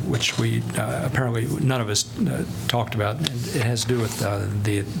point, which we apparently none of us talked about. It has to do with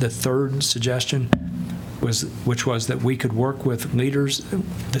the third suggestion, which was that we could work with leaders,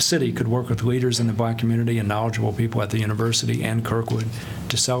 the city could work with leaders in the Black community and knowledgeable people at the university and Kirkwood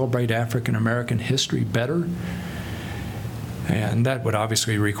to celebrate African American history better. And that would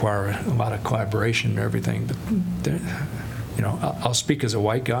obviously require a lot of collaboration and everything. But I'll speak as a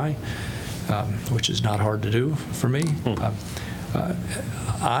white guy, which is not hard to do for me.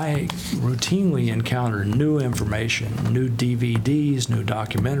 I routinely encounter new information, new DVDs, new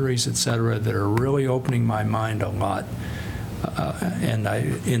documentaries, et cetera, that are really opening my mind a lot. And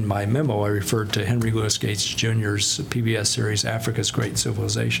in my memo, I referred to Henry Louis Gates Jr.'s PBS series, Africa's Great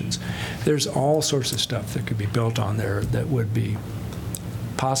Civilizations. There's all sorts of stuff that could be built on there that would be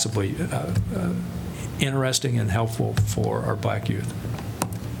possibly interesting and helpful for our Black youth.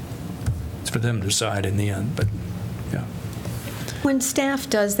 It's for them to decide in the end, but yeah. When staff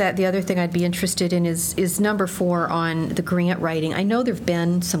does that, the other thing I'd be interested in is number 4 on the grant writing. I know there have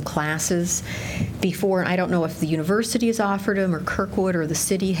been some classes before, and I don't know if the university has offered them or Kirkwood or the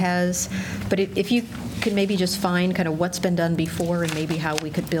city has, but if you could maybe just find kind of what's been done before and maybe how we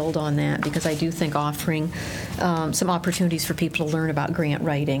could build on that, because I do think offering some opportunities for people to learn about grant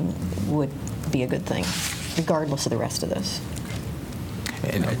writing would be a good thing, regardless of the rest of this.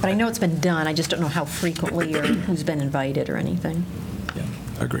 But I know it's been done. I just don't know how frequently or who's been invited or anything. Yeah.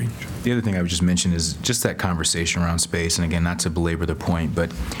 Agreed. The other thing I would just mention is just that conversation around space, and again, not to belabor the point,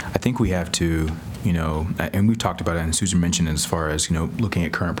 but I think we have to, and we've talked about it, and Susan mentioned it as far as, looking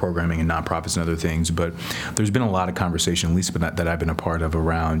at current programming and nonprofits and other things, but there's been a lot of conversation, at least that I've been a part of,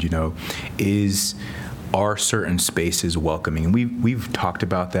 around, are certain spaces welcoming? And we've talked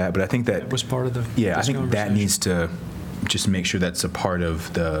about that, but I think that was part of the I think that needs to just make sure that's a part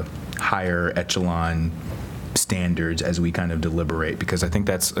of the higher echelon standards as we kind of deliberate, because I think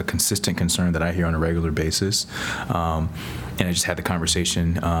that's a consistent concern that I hear on a regular basis. And I just had the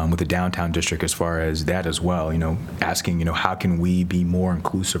conversation with the downtown district as far as that as well, asking, how can we be more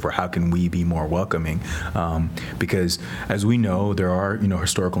inclusive, or how can we be more welcoming? Because as we know, there are,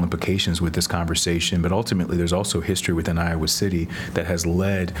 historical implications with this conversation, but ultimately there's also history within Iowa City that has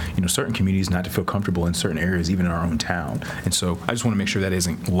led, certain communities not to feel comfortable in certain areas, even in our own town. And so I just want to make sure that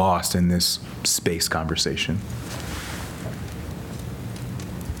isn't lost in this space conversation.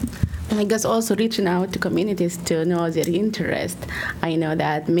 And I guess also reaching out to communities to know their interest. I know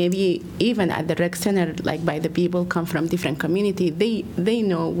that maybe even at the rec center, like by the people come from different community, they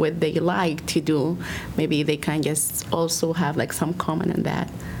know what they like to do. Maybe they can just also have like some comment on that,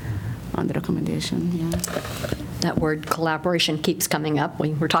 on the recommendation. Yeah. That word collaboration keeps coming up.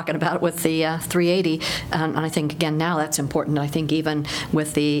 We were talking about it with the 380, and I think, again, now that's important. I think even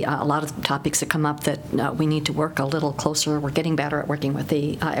with a lot of topics that come up that we need to work a little closer. We're getting better at working with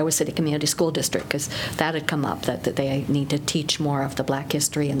the Iowa City Community School District, because that had come up, that they need to teach more of the Black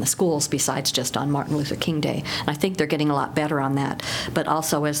history in the schools besides just on Martin Luther King Day. And I think they're getting a lot better on that. But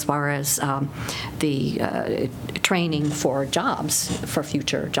also as far as the training for jobs, for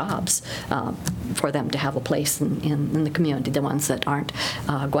future jobs, for them to have a place in the community, the ones that aren't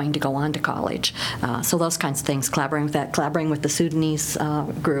going to go on to college. So those kinds of things, collaborating with the Sudanese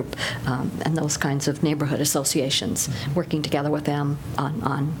group, and those kinds of neighborhood associations, working together with them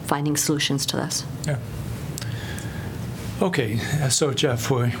on finding solutions to this. Yeah. Okay, so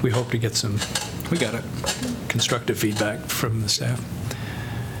Jeff, we hope to get some constructive feedback from the staff.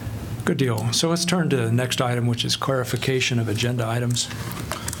 Good deal. So let's turn to the next item, which is clarification of agenda items.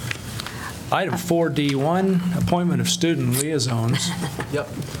 Item 4D1, appointment of student liaisons. Yep.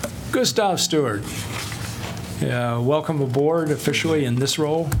 Gustav Stewart. Yeah, welcome aboard officially in this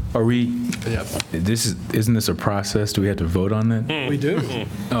role. Are we? Yep. Isn't this a process? Do we have to vote on that? We do.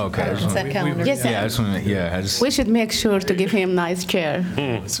 Oh, okay. Set calendar. Yes, I just want to. we should make sure to give him nice chair.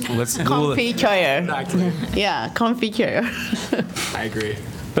 Let's Comfy chair. Exactly. Yeah, comfy chair. I agree.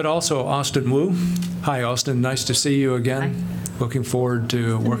 But also Austin Wu. Hi, Austin. Nice to see you again. Hi. Looking forward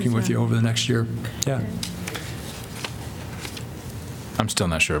to working with you over the next year. Yeah. I'm still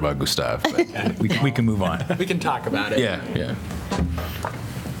not sure about Gustav, but we can move on. We can talk about it. Yeah.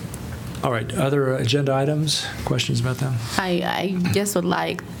 All right. Other agenda items? Questions about them? I just would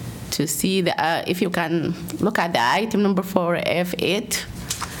like to see if you can look at the item number 4F8,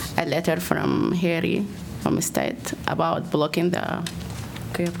 a letter from Harry from state about blocking the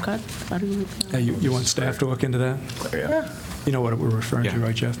curb cut. You want staff to look into that? Yeah. You know what we're referring to, Yeah.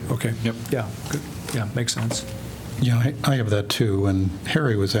 right, Jeff? Okay. Yep. Yeah, good. Yeah, makes sense. Yeah, I have that too. And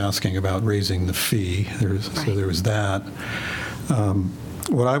Harry was asking about raising the fee. So there was that.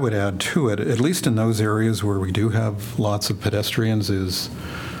 What I would add to it, at least in those areas where we do have lots of pedestrians, is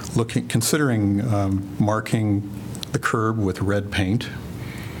considering marking the curb with red paint.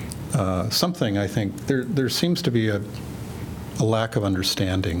 Something I think there seems to be a lack of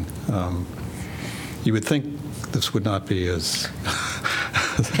understanding. You would think this would not be as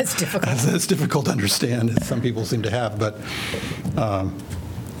It's difficult. as difficult to understand as some people seem to have, but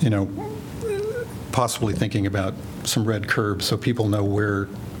possibly thinking about some red curbs so people know where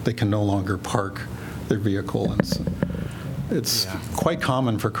they can no longer park their vehicle. And it's quite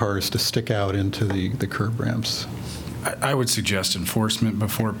common for cars to stick out into the curb ramps. I would suggest enforcement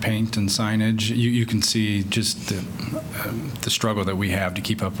before paint and signage. You can see just the struggle that we have to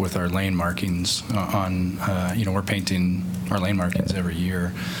keep up with our lane markings we're painting our lane markings every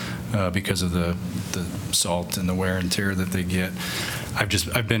year because of the salt and the wear and tear that they get.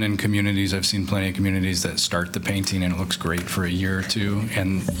 I've been in communities, I've seen plenty of communities that start the painting and it looks great for a year or two,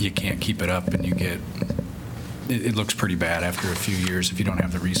 and you can't keep it up, and it looks pretty bad after a few years if you don't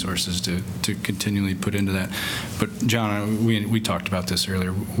have the resources to continually put into that. But John, we talked about this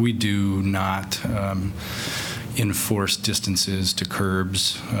earlier. We do not enforce distances to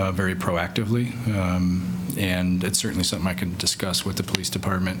curbs very proactively. And it's certainly something I can discuss with the police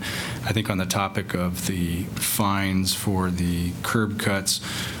department. I think on the topic of the fines for the curb cuts,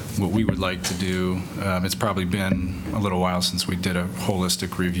 what we would like to do, it's probably been a little while since we did a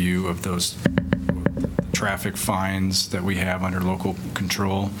holistic review of those traffic fines that we have under local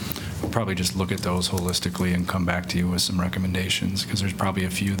control. We'll probably just look at those holistically and come back to you with some recommendations, because there's probably a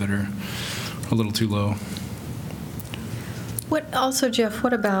few that are a little too low. What also, Jeff,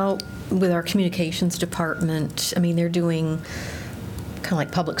 what about with our communications department? I mean, they're doing kind of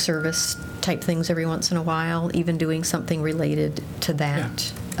like public service type things every once in a while, even doing something related to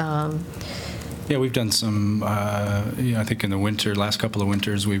that. Yeah, we've done some, I think in the winter, last couple of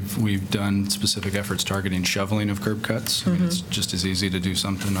winters, we've done specific efforts targeting shoveling of curb cuts. I mean, it's just as easy to do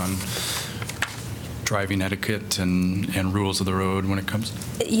something on driving etiquette and rules of the road when it comes.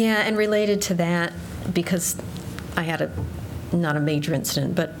 Yeah, and related to that, because I had not a major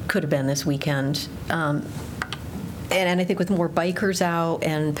incident, but could have been this weekend. And I think with more bikers out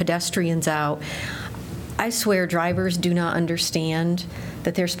and pedestrians out, I swear drivers do not understand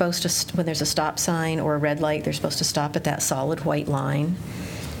that they're supposed to, when there's a stop sign or a red light, they're supposed to stop at that solid white line.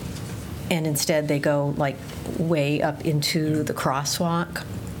 And instead they go like way up into the crosswalk.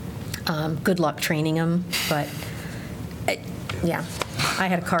 Good luck training them, but yeah, I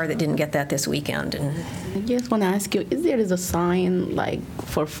had a car that didn't get that this weekend. And I just want to ask you, is there a sign like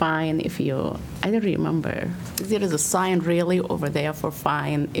for fine if you, I don't remember, is there a sign really over there for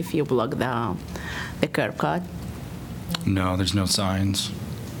fine if you block the curb cut? No, there's no signs.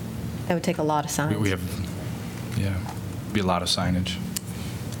 that would take a lot of signs. We have, yeah, be a lot of signage.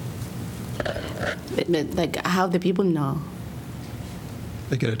 But, like, how the people know?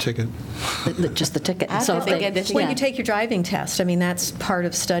 They get a ticket. Just the ticket. How So did if they get the When yeah. you take your driving test, I mean, that's part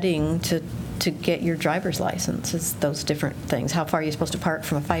of studying to get your driver's license, is those different things. How far are you supposed to park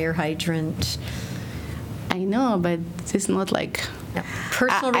from a fire hydrant? I know, but it's not like... No.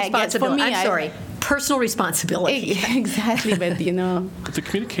 Personal I guess for responsibility. me, I'm sorry. Personal responsibility. Exactly, but, you know... But the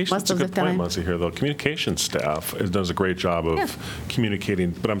communication, Most that's a of the good point, time. Muncie, here, though. Communication staff does a great job of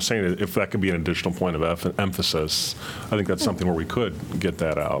communicating, but I'm saying that if that can be an additional point of emphasis, I think that's something where we could get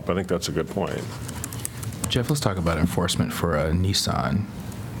that out, but I think that's a good point. Jeff, let's talk about enforcement for Nissan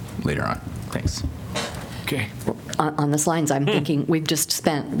later on. Thanks. Okay. On this lines, I'm thinking we've just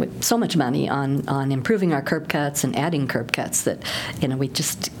spent so much money on improving our curb cuts and adding curb cuts that, you know, we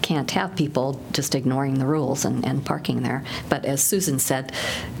just can't have people just ignoring the rules and parking there. But as Susan said,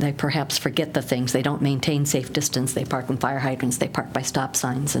 they perhaps forget the things. They don't maintain safe distance. They park in fire hydrants. They park by stop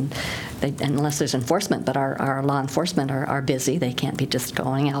signs. And unless there's enforcement, but our law enforcement are busy. They can't be just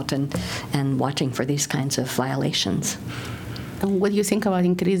going out and watching for these kinds of violations. And what do you think about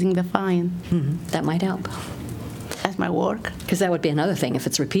increasing the fine? That might help. That's my work. Because that would be another thing if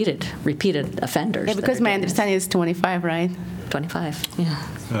it's repeated offenders. Yeah, that because are my doing this. understanding is 25, right? 25,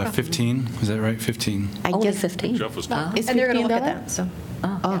 yeah. 15, is that right? 15. I Only guess 15. Jeff was it's And they're going to look at $15? that, so.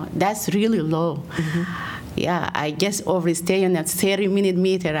 Oh, that's really low. Yeah, I just overstaying at 30-minute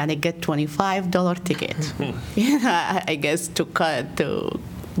meter and I get $25 ticket. Yeah, I guess to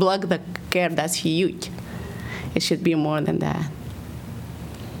block the curb, that's huge. It should be more than that.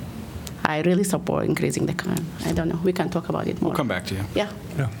 I really support increasing the fine. I don't know. We can talk about it more. We'll come back to you. Yeah.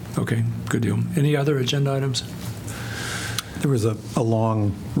 Yeah, okay, good deal. Any other agenda items? There was a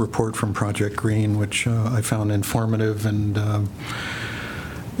long report from Project Green, which I found informative, and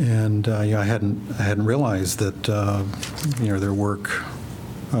yeah, I hadn't realized that their work,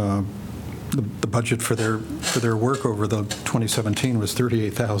 the budget for their work over the 2017 was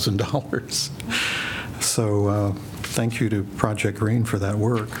 $38,000. So thank you to Project Green for that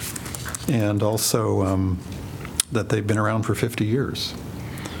work, and also that they've been around for 50 years.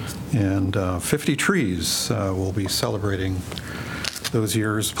 And 50 trees will be celebrating those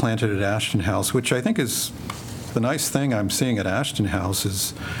years planted at Ashton House, which I think is the nice thing I'm seeing at Ashton House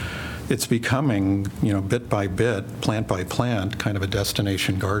is it's becoming, bit by bit, plant by plant, kind of a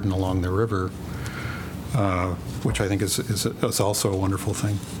destination garden along the river, which I think is also a wonderful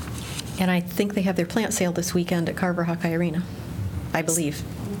thing. And I think they have their plant sale this weekend at Carver Hawkeye Arena, I believe,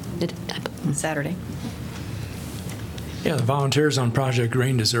 Saturday. Yeah, the volunteers on Project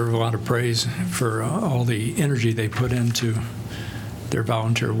Green deserve a lot of praise for all the energy they put into their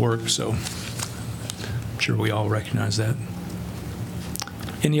volunteer work, so I'm sure we all recognize that.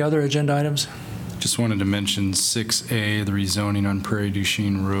 Any other agenda items? Just wanted to mention 6A, the rezoning on Prairie du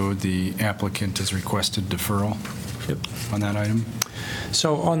Chien Road. The applicant has requested deferral on that item.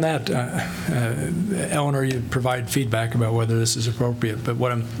 So on that, Eleanor, you provide feedback about whether this is appropriate, but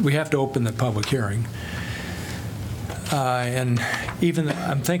we have to open the public hearing. And even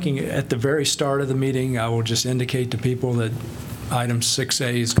I'm thinking at the very start of the meeting, I will just indicate to people that item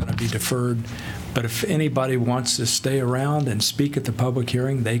 6A is going to be deferred. But if anybody wants to stay around and speak at the public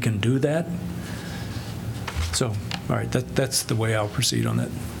hearing, they can do that. So, all right, that's the way I'll proceed on that.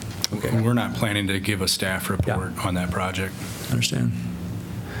 We're not planning to give a staff report on that project. Understand.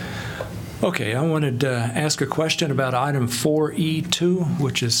 Okay, I wanted to ask a question about item 4E2,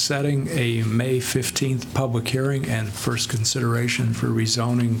 which is setting a May 15th public hearing and first consideration for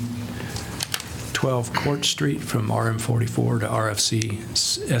rezoning 12 Court Street from RM44 to RFC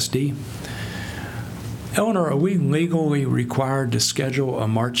SD. Eleanor, are we legally required to schedule a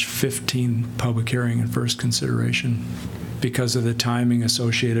March 15th public hearing and first consideration because of the timing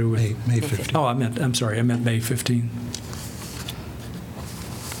associated with? May 15th. Oh, I meant May 15th.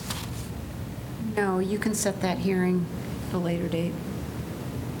 No, you can set that hearing at a later date.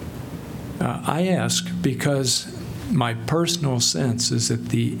 I ask because my personal sense is that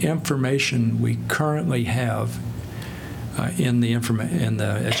the information we currently have in the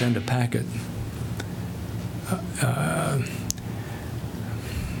agenda packet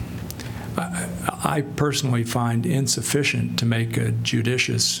I personally find insufficient to make a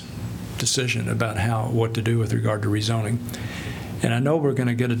judicious decision about what to do with regard to rezoning. And I know we're going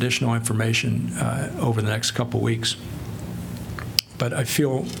to get additional information over the next couple weeks, but I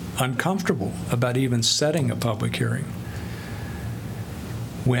feel uncomfortable about even setting a public hearing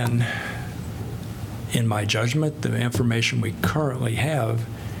when, in my judgment, the information we currently have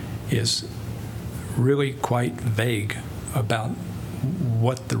is really quite vague about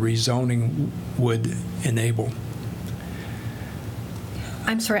what the rezoning would enable.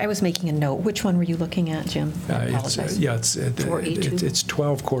 I'm sorry, I was making a note. Which one were you looking at, Jim? I apologize. It's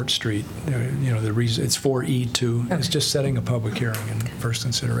 12 Court Street. The reason it's 4E2. Okay. It's just setting a public hearing and first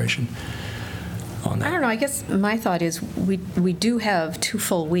consideration on that. I don't know. I guess my thought is we do have 2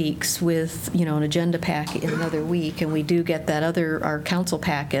 full weeks with, an agenda packet in another week, and we do get our council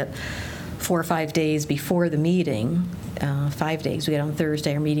packet 4 or 5 days before the meeting. 5 days. We get on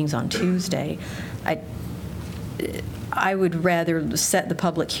Thursday. Our meeting's on Tuesday. I would rather set the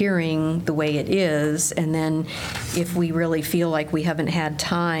public hearing the way it is, and then if we really feel like we haven't had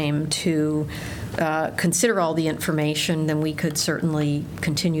time to consider all the information, then we could certainly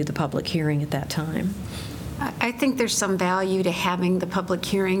continue the public hearing at that time. I think there's some value to having the public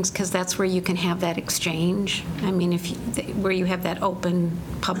hearings because that's where you can have that exchange. I mean, where you have that open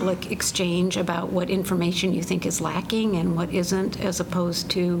public exchange about what information you think is lacking and what isn't, as opposed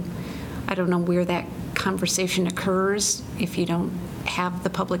to, I don't know where that conversation occurs if you don't have the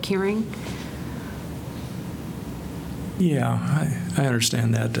public hearing. Yeah, I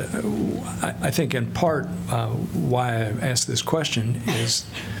understand that. I think in part why I asked this question is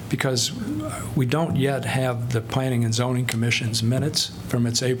because we don't yet have the Planning and Zoning Commission's minutes from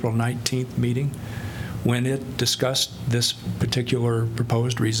its April 19th meeting when it discussed this particular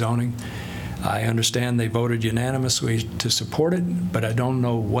proposed rezoning. I understand they voted unanimously to support it, but I don't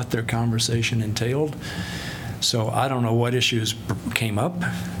know what their conversation entailed. So I don't know what issues came up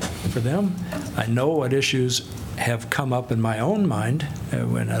for them. I know what issues have come up in my own mind,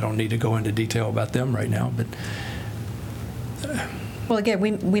 and I don't need to go into detail about them right now, but Well, again,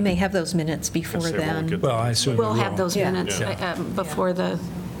 we may have those minutes before then. well, I assume We'll we have will. those Yeah. minutes before the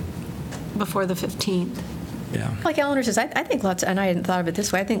 15th. Yeah. Like Eleanor says, I think and I hadn't thought of it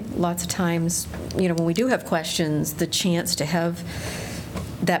this way, I think lots of times, when we do have questions, the chance to have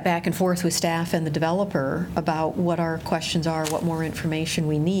that back and forth with staff and the developer about what our questions are, what more information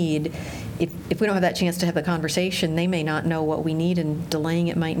we need. If we don't have that chance to have the conversation, they may not know what we need, and delaying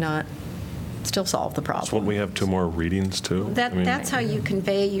it might not still solve the problem. So won't we have 2 more readings too? That's how you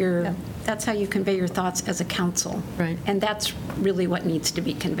convey Yeah. that's how you convey your thoughts as a council. Right. And that's really what needs to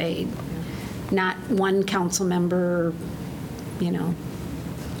be conveyed. Not one council member,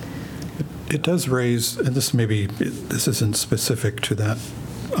 It does raise, and this isn't specific to that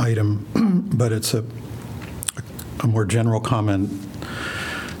item, but it's a more general comment,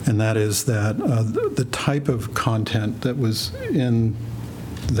 and that is that the type of content that was in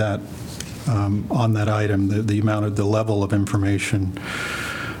that, on that item, the level of information,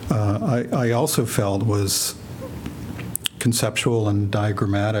 I also felt was conceptual and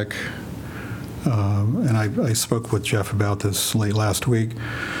diagrammatic. And I spoke with Jeff about this late last week.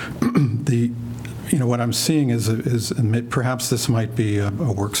 What I'm seeing is perhaps this might be a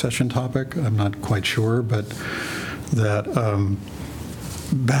work session topic. I'm not quite sure, but that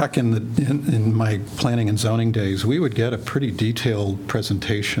back in my planning and zoning days, we would get a pretty detailed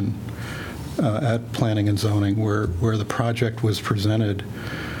presentation at planning and zoning where the project was presented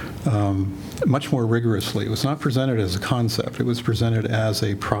much more rigorously. It was not presented as a concept. It was presented as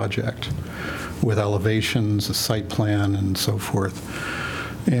a project with elevations, a site plan, and so forth.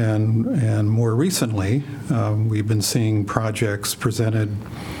 And more recently, we've been seeing projects presented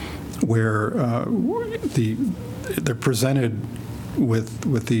where they're presented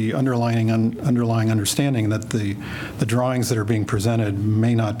with the underlying understanding that the drawings that are being presented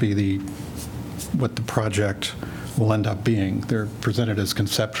may not be what the project will end up being. They're presented as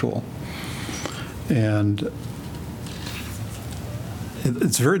conceptual. And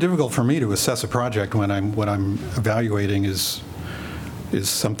it's very difficult for me to assess a project when what I'm evaluating is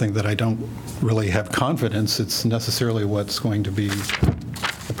something that I don't really have confidence it's necessarily what's going to be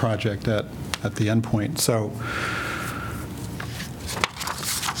the project at the end point. So,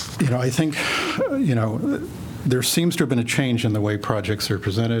 I think, there seems to have been a change in the way projects are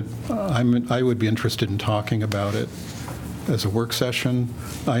presented. I would be interested in talking about it as a work session.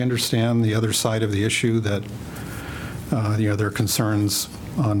 I understand the other side of the issue that, there are concerns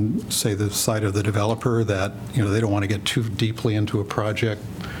on, say, the side of the developer that, they don't want to get too deeply into a project,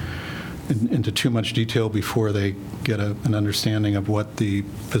 into too much detail before they get an understanding of what the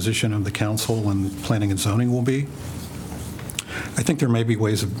position of the council and planning and zoning will be. I think there may be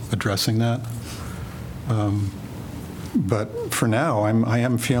ways of addressing that. But for now, I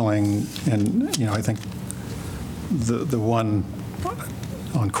am feeling, and I think the one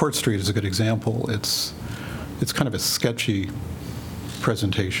on Court Street is a good example. It's kind of a sketchy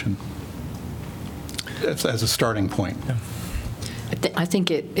presentation as a starting point. Yeah. I think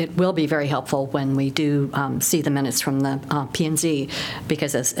it will be very helpful when we do see the minutes from the P&Z,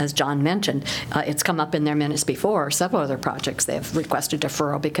 because as John mentioned, it's come up in their minutes before. Several other projects they have requested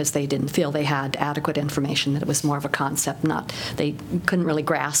deferral because they didn't feel they had adequate information, that it was more of a concept, they couldn't really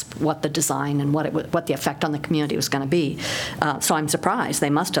grasp what the design and what the effect on the community was going to be. So I'm surprised. They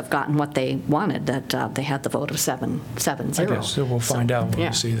must have gotten what they wanted, that they had the vote of 7-0. I guess so we'll find out when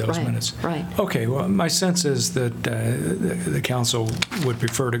we see those minutes. Right. Okay, well, my sense is that the council would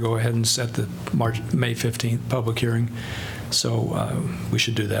prefer to go ahead and set the May 15th public hearing, so we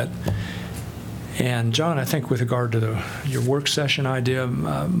should do that. And John, I think with regard to your work session idea,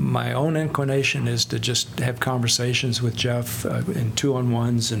 my own inclination is to just have conversations with Jeff in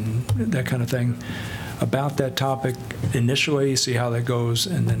 2-on-1s and that kind of thing about that topic initially, see how that goes,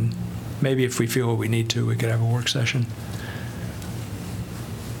 and then maybe if we feel we need to, we could have a work session.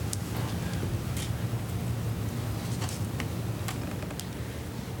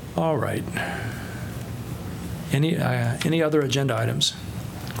 All right. Any other agenda items?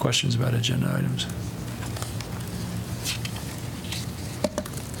 Questions about agenda items?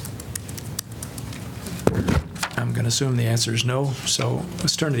 I'm going to assume the answer is no. So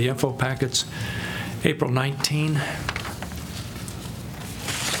let's turn to the info packets. April 19.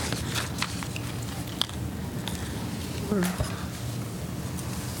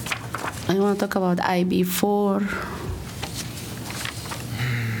 I want to talk about IB4.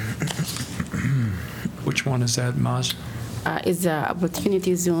 Which one is that, Maz? Is the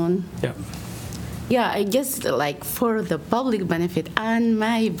opportunity zone. Yeah. Yeah, I guess like for the public benefit and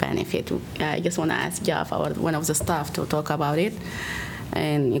my benefit, I just want to ask Jeff or one of the staff to talk about it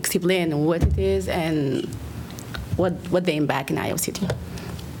and explain what it is and what the impact in Iowa City.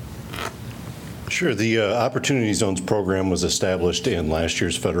 Sure. The Opportunity Zones program was established in last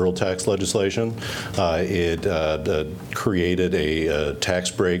year's federal tax legislation. It created a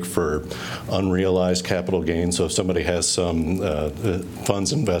tax break for unrealized capital gains. So if somebody has some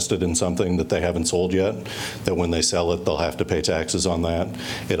funds invested in something that they haven't sold yet, that when they sell it, they'll have to pay taxes on that.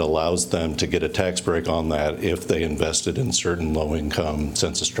 It allows them to get a tax break on that if they invested in certain low-income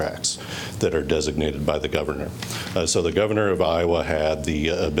census tracts that are designated by the governor. So the governor of Iowa had the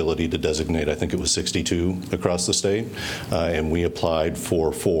ability to designate, I think it was 62 across the state, and we applied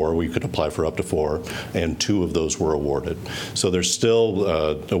for 4. We could apply for up to 4, and 2 of those were awarded. So they're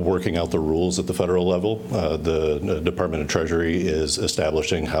still working out the rules at the federal level. The Department of Treasury is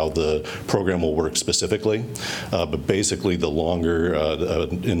establishing how the program will work specifically, but basically the longer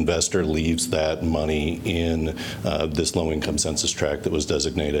an investor leaves that money in this low-income census tract that was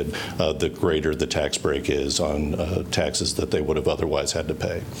designated, the greater the tax break is on taxes that they would have otherwise had to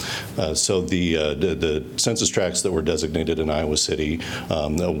pay. So the census tracts that were designated in Iowa City,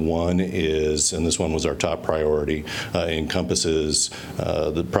 one is, and this one was our top priority, encompasses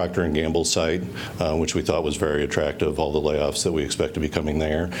the Procter & Gamble site, which we thought was very attractive, all the layoffs that we expect to be coming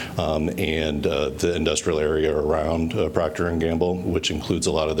there, and the industrial area around Procter & Gamble, which includes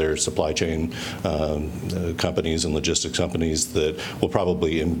a lot of their supply chain companies and logistics companies that will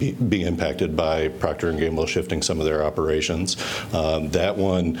probably be impacted by Procter & Gamble shifting some of their operations. That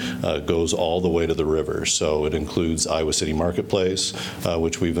one goes all all the way to the river. So it includes Iowa City Marketplace,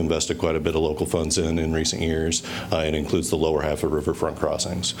 which we've invested quite a bit of local funds in recent years. It includes the lower half of riverfront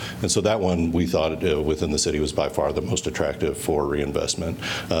crossings. And so that one we thought within the city was by far the most attractive for reinvestment.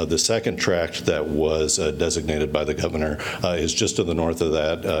 The second tract that was designated by the governor is just to the north of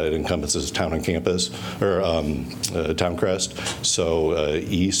that. It encompasses Town and Campus, or Town Crest, so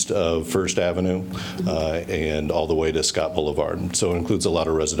east of First Avenue and all the way to Scott Boulevard. So it includes a lot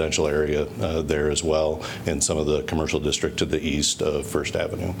of residential area there as well, and some of the commercial district to the east of First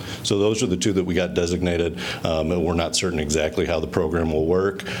Avenue. So those are the two that we got designated. We're not certain exactly how the program will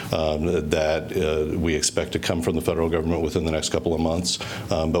work. That we expect to come from the federal government within the next couple of months,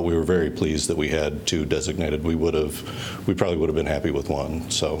 but we were very pleased that we had two designated. We probably would have been happy with one,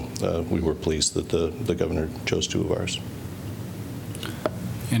 so we were pleased that the governor chose two of ours.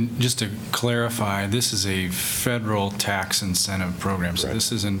 And just to clarify, this is a federal tax incentive program, so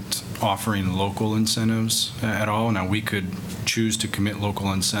this isn't offering local incentives at all. Now, we could choose to commit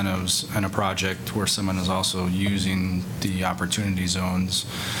local incentives in a project where someone is also using the opportunity zones,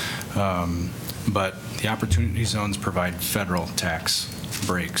 but the opportunity zones provide federal tax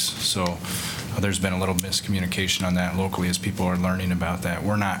breaks. So there's been a little miscommunication on that locally as people are learning about that.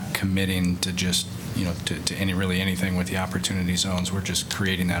 We're not committing to just to anything with the opportunity zones. We're just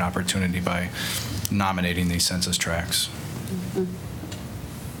creating that opportunity by nominating these census tracts. Mm-hmm.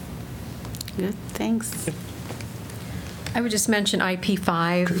 Good, thanks. I would just mention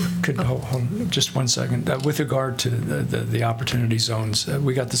IP5. Could hold on just one second. With regard to the opportunity zones,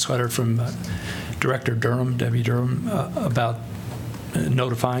 we got this letter from Director Durham, Debbie Durham, about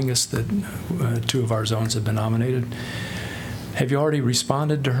notifying us that two of our zones have been nominated. Have you already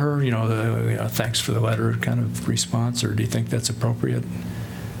responded to her? Thanks for the letter kind of response, or do you think that's appropriate?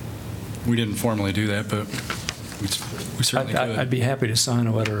 We didn't formally do that, but we certainly could. I'd be happy to sign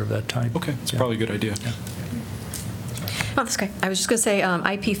a letter of that type. Okay, it's probably a good idea. Yeah. Oh, that's okay. I was just going to say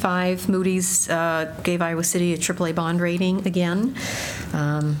IP5, Moody's gave Iowa City a AAA bond rating again.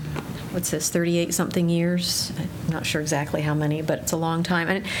 What's this, 38-something years? I'm not sure exactly how many, but it's a long time.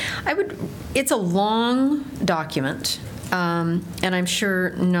 And it's a long document. And I'm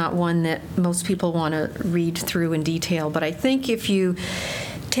sure not one that most people want to read through in detail, but I think if you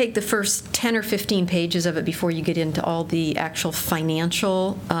take the first 10 or 15 pages of it before you get into all the actual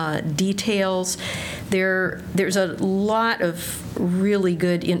financial details, there's a lot of really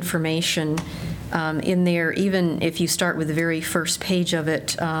good information in there, even if you start with the very first page of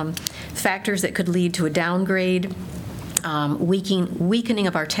it. Factors that could lead to a downgrade, weakening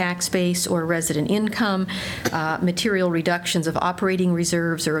of our tax base or resident income, material reductions of operating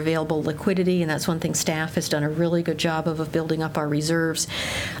reserves or available liquidity, and that's one thing staff has done a really good job of building up our reserves.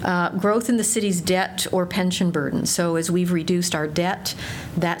 Growth in the city's debt or pension burden. So as we've reduced our debt,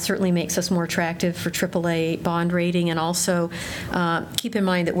 that certainly makes us more attractive for AAA bond rating. And also keep in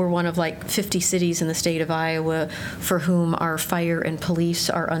mind that we're one of like 50 cities in the state of Iowa for whom our fire and police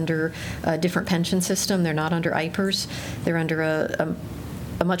are under a different pension system. They're not under IPERS. They're under a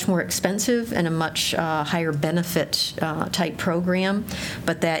much more expensive and a much higher benefit type program,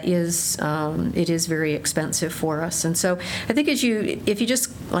 but that is it is very expensive for us. And so I think if you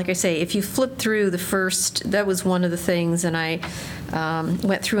just, like I say, if you flip through the first, that was one of the things, and I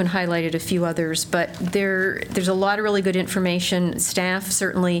went through and highlighted a few others, but there's a lot of really good information. Staff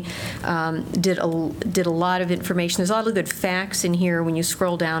certainly did a lot of information. There's a lot of good facts in here when you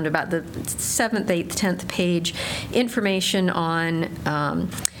scroll down to about the 7th, 8th, 10th page, information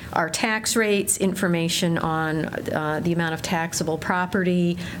on our tax rates, information on the amount of taxable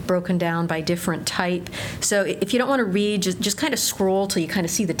property broken down by different type. So if you don't want to read, just kind of scroll till you kind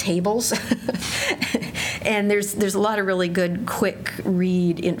of see the tables. And there's a lot of really good, quick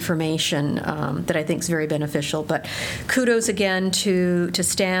read information that I think is very beneficial. But kudos again to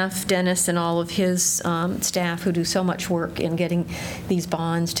staff, Dennis and all of his staff who do so much work in getting these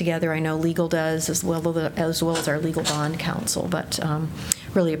bonds together. I know legal does as well as our legal bond counsel, but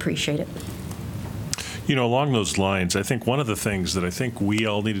really appreciate it. Along those lines, I think one of the things that I think we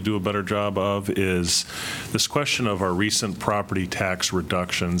all need to do a better job of is this question of our recent property tax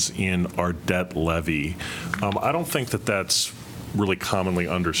reductions in our debt levy. I don't think that that's really commonly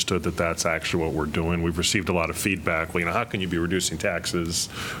understood that that's actually what we're doing. We've received a lot of feedback. How can you be reducing taxes,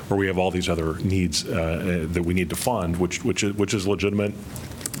 or we have all these other needs that we need to fund, which is legitimate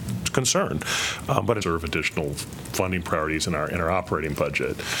concern, but it's sort of additional funding priorities in our operating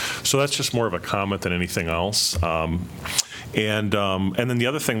budget. So that's just more of a comment than anything else. And then the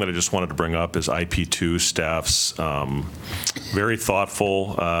other thing that I just wanted to bring up is IP2 staff's very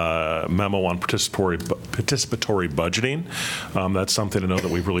thoughtful memo on participatory budgeting. That's something I know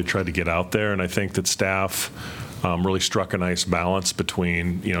that we've really tried to get out there, and I think that staff really struck a nice balance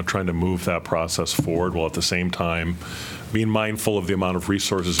between, trying to move that process forward while at the same time being mindful of the amount of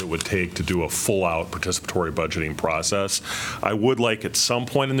resources it would take to do a full-out participatory budgeting process. I would like at some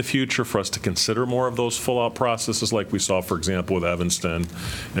point in the future for us to consider more of those full-out processes like we saw, for example, with Evanston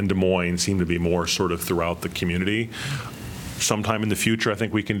and Des Moines seem to be more sort of throughout the community. Sometime in the future, I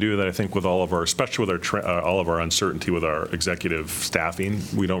think we can do that. I think with all of our, especially with our all of our uncertainty with our executive staffing,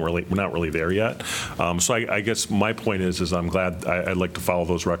 we're not really there yet. So I guess my point is I'm glad I'd like to follow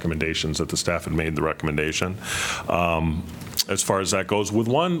those recommendations that the staff had made the recommendation. As far as that goes, with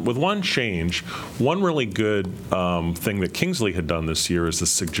one change, one really good thing that Kingsley had done this year is the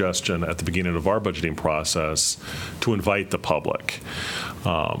suggestion at the beginning of our budgeting process to invite the public.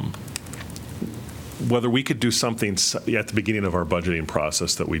 Whether we could do something at the beginning of our budgeting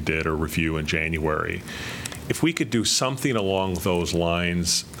process that we did or review in January, if we could do something along those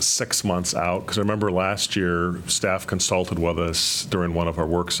lines 6 months out, because I remember last year staff consulted with us during one of our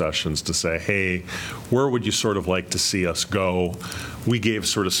work sessions to say, hey, where would you sort of like to see us go? We gave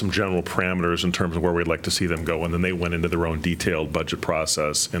sort of some general parameters in terms of where we'd like to see them go, and then they went into their own detailed budget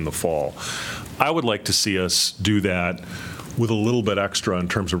process in the fall. I would like to see us do that with a little bit extra in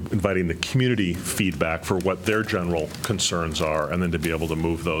terms of inviting the community feedback for what their general concerns are, and then to be able to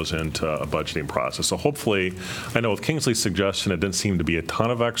move those into a budgeting process. So hopefully, I know with Kingsley's suggestion, it didn't seem to be a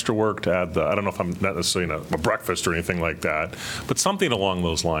ton of extra work to add I don't know if I'm not necessarily in a breakfast or anything like that, but something along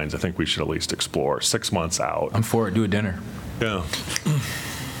those lines I think we should at least explore 6 months out. I'm for it. Do a dinner. Yeah.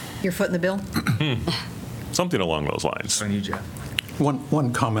 Your foot in the bill? Something along those lines. On you, Jeff.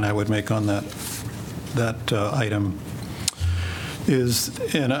 One comment I would make on that item is,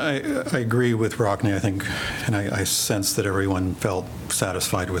 and I agree with Rockne, I think, and I sense that everyone felt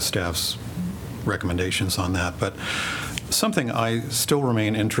satisfied with staff's recommendations on that, but something I still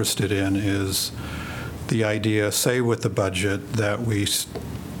remain interested in is the idea, say with the budget, that we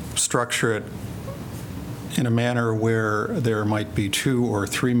structure it in a manner where there might be 2 or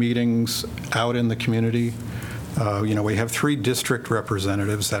 3 meetings out in the community. We have 3 district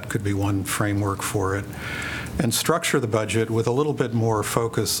representatives. That could be one framework for it. And structure the budget with a little bit more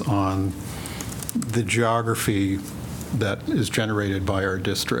focus on the geography that is generated by our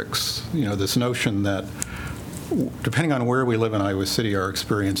districts. This notion that depending on where we live in Iowa City, our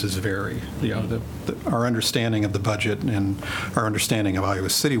experiences vary. Our understanding of the budget and our understanding of Iowa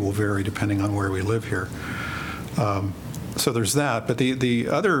City will vary depending on where we live here. So there's that. But the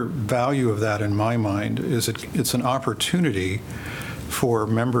other value of that in my mind is it's an opportunity for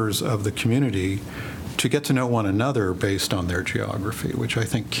members of the community to get to know one another based on their geography, which I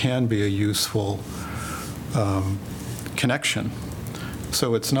think can be a useful connection.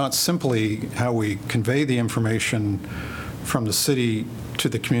 So it's not simply how we convey the information from the city to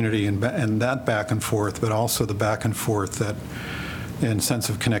the community and that back and forth, but also the back and forth and sense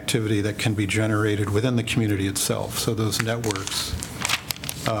of connectivity that can be generated within the community itself. So those networks,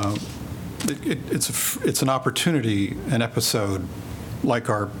 it's an opportunity, an episode like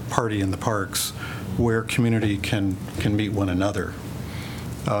our Party in the Parks, where community can meet one another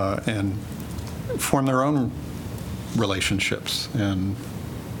and form their own relationships and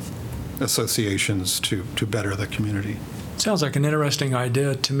associations to better the community. Sounds like an interesting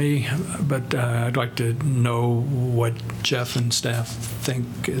idea to me, but I'd like to know what Jeff and staff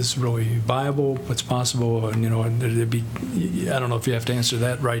think is really viable, what's possible, and it'd be, I don't know if you have to answer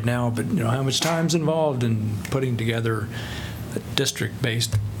that right now, but how much time's involved in putting together a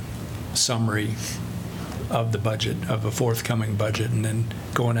district-based summary of the budget, of a forthcoming budget, and then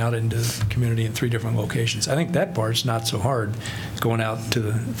going out into the community in 3 different locations. I think that part's not so hard, going out to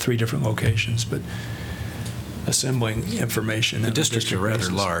the 3 different locations, but assembling information. The districts are rather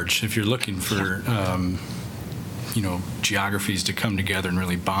basis. large. If you're looking for, geographies to come together and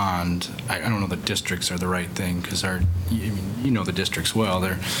really bond, I don't know that districts are the right thing, because the districts well.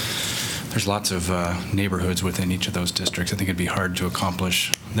 There's lots of neighborhoods within each of those districts. I think it'd be hard to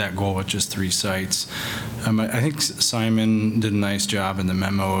accomplish that goal with just 3 sites. I think Simon did a nice job in the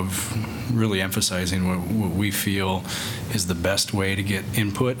memo of really emphasizing what we feel is the best way to get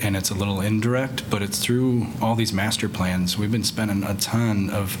input, and it's a little indirect, but it's through all these master plans. We've been spending a ton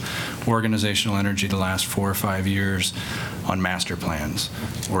of organizational energy the last 4 or 5 years on master plans.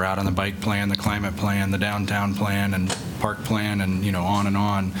 We're out on the bike plan, the climate plan, the downtown plan, and park plan, and on and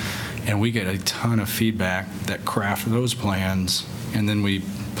on. And we get a ton of feedback that craft those plans, and then we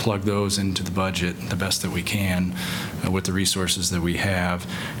plug those into the budget the best that we can with the resources that we have.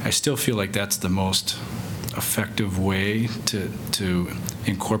 I still feel like that's the most effective way to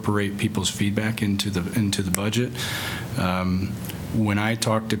incorporate people's feedback into the budget. When I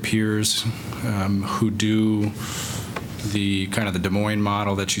talk to peers who do the kind of the Des Moines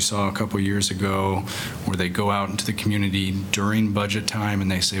model that you saw a couple years ago, where they go out into the community during budget time and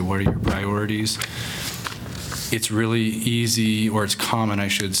they say, what are your priorities? It's really easy, or it's common, I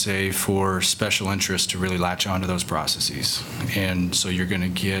should say, for special interests to really latch onto those processes. And so you're going to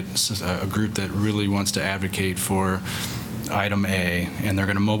get a group that really wants to advocate for item A, and they're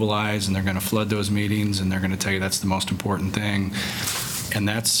going to mobilize and they're going to flood those meetings and they're going to tell you that's the most important thing. And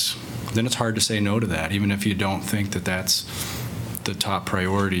then it's hard to say no to that, even if you don't think that that's the top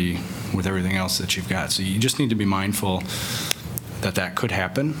priority with everything else that you've got. So you just need to be mindful that could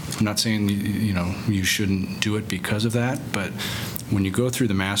happen. I'm not saying you shouldn't do it because of that, but when you go through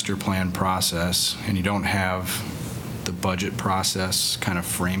the master plan process and you don't have the budget process kind of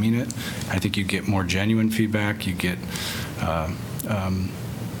framing it, I think you get more genuine feedback. You get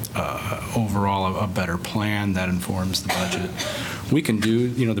overall a better plan that informs the budget. We can do,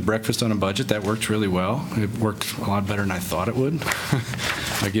 the breakfast on a budget. That worked really well. It worked a lot better than I thought it would.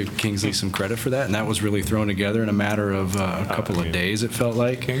 I give Kingsley some credit for that, and that was really thrown together in a matter of a couple of days, it felt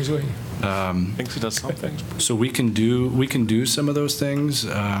like. Kingsley? Kingsley does some things. So we can do some of those things.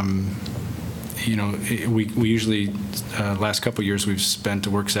 We usually, last couple of years, we've spent a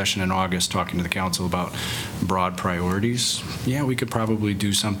work session in August talking to the council about broad priorities. Yeah, we could probably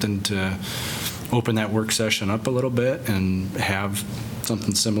do something to open that work session up a little bit and have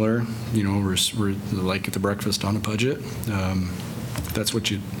something similar, like at the breakfast on a budget. If that's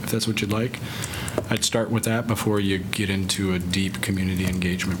what you'd like. I'd start with that before you get into a deep community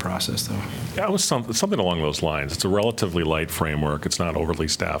engagement process, though. Yeah, it was something along those lines. It's a relatively light framework. It's not overly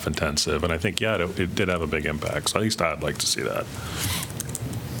staff intensive, and I think it did have a big impact. So at least I'd like to see that.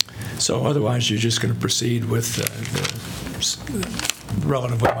 So otherwise, you're just going to proceed with the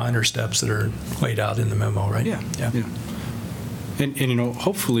relatively minor steps that are laid out in the memo, right? Yeah. And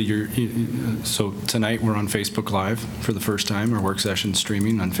hopefully so tonight we're on Facebook Live for the first time. Our work session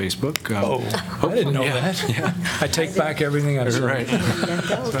streaming on Facebook. I didn't know that. Yeah. I take back everything I've said. Right.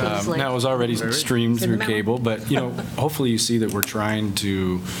 That was already streamed through cable, but hopefully you see that we're trying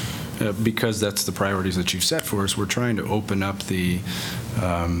to, because that's the priorities that you've set for us, we're trying to open up the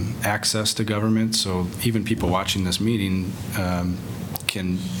access to government, so even people watching this meeting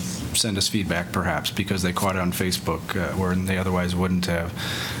can send us feedback, perhaps, because they caught it on Facebook where they otherwise wouldn't have.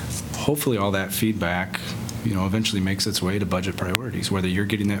 Hopefully all that feedback, eventually makes its way to budget priorities, whether you're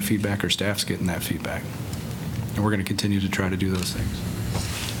getting that feedback or staff's getting that feedback. And we're going to continue to try to do those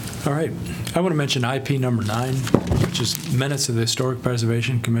things. All right. I want to mention IP number 9, which is minutes of the Historic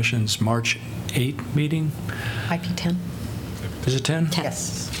Preservation Commission's March 8 meeting. IP 10. Is it 10?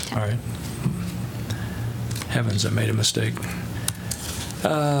 Yes. All right. Heavens, I made a mistake.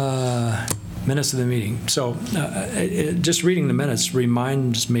 Minutes of the meeting. So just reading the minutes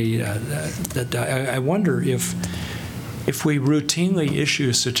reminds me that I wonder if we routinely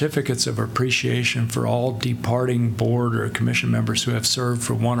issue certificates of appreciation for all departing board or commission members who have served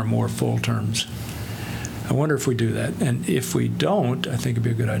for one or more full terms. I wonder if we do that. And if we don't, I think it'd be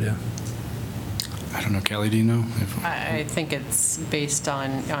a good idea. I don't know, Kelly, do you know? I think it's based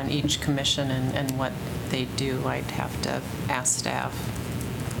on each commission and what they do. I'd have to ask staff.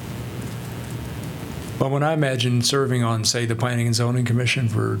 Well, when I imagine serving on, say, the Planning and Zoning Commission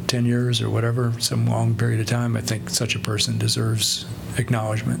for 10 years or whatever, some long period of time, I think such a person deserves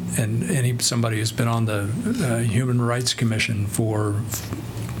acknowledgement. And somebody who's been on the Human Rights Commission for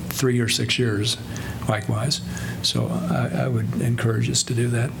 3 or 6 years, likewise. So I would encourage us to do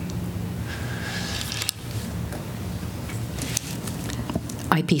that.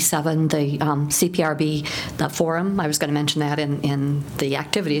 IP7, the CPRB, the forum, I was going to mention that in the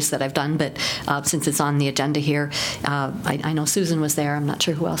activities that I've done, but since it's on the agenda here, I know Susan was there. I'm not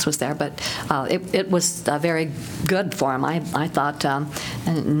sure who else was there, but it was a very good forum. I thought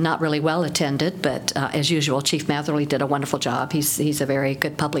not really well attended, but as usual, Chief Matherly did a wonderful job. He's a very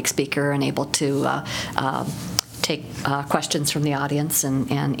good public speaker and able to take questions from the audience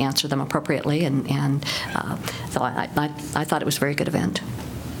and answer them appropriately, and so I thought it was a very good event.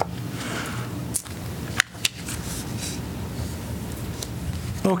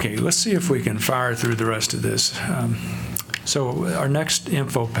 Okay, let's see if we can fire through the rest of this. So our next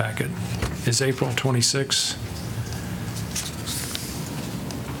info packet is April 26.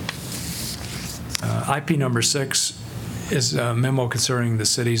 IP number 6 is a memo concerning the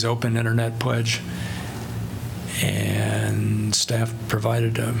city's open internet pledge. And staff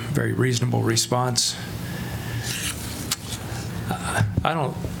provided a very reasonable response. I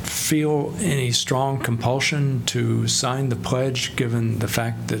don't feel any strong compulsion to sign the pledge, given the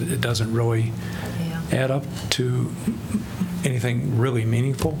fact that it doesn't really add up to anything really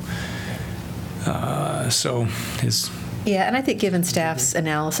meaningful. Yeah, and I think given staff's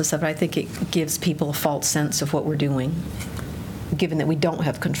analysis of it, I think it gives people a false sense of what we're doing, given that we don't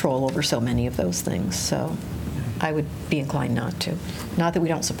have control over so many of those things. So I would be inclined not to. Not that we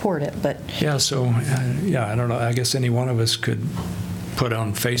don't support it, but... Yeah, I don't know. I guess any one of us could put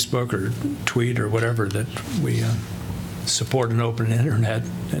on Facebook or tweet or whatever that we support an open internet,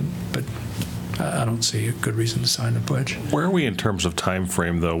 but I don't see a good reason to sign the pledge. Where are we in terms of time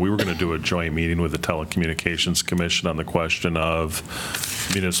frame, though? We were going to do a joint meeting with the Telecommunications Commission on the question of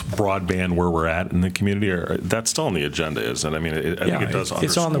municipal broadband, where we're at in the community. That's still on the agenda, isn't it? I mean, I think it does.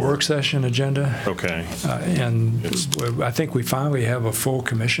 It's on the work session agenda. Okay. And I think we finally have a full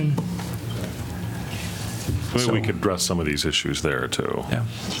commission. Maybe we could address some of these issues there, too. Yeah.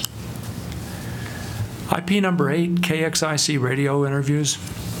 IP number 8, KXIC radio interviews.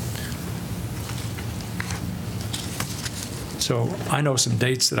 So I know some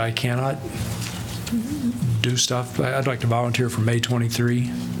dates that I cannot do stuff. I'd like to volunteer for May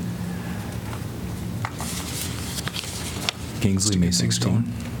 23. Kingsley, May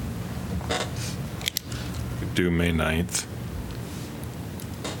 16. Do May 9th.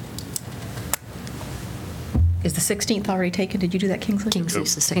 Is the 16th already taken? Did you do that, Kingsley?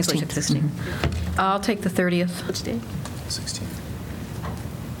 Kingsley's the Kingsley took the 16th. I'll take the 30th. Which day? 16.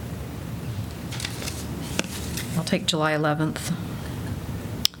 I'll take July 11th.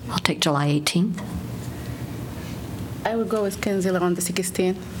 I'll take July 18th. I will go with Kingsley on the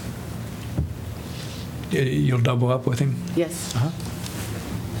 16th. You'll double up with him? Yes.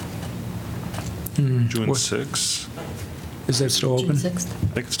 June What- 6th. Is that still open? I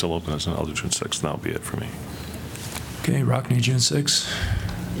think it's still open, isn't it? I'll do June 6th, and that'll be it for me. Okay, Rockne, June 6.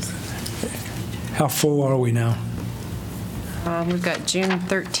 How full are we now? We've got June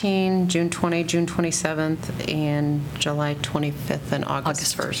 13, June 20, June 27th, and July 25th and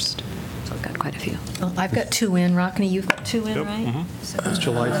August 1st. So I've got quite a few. Well, I've got 2 in. Rockne, you've got 2 in, right? So Is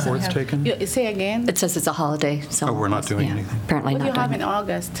July doesn't 4th have- taken? You say again? It says it's a holiday, so. Oh, we're not doing yeah, anything. Apparently What do you not have doing in it.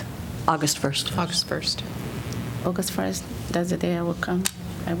 August? August 1st. August 1st. August 1st, that's the day I will come.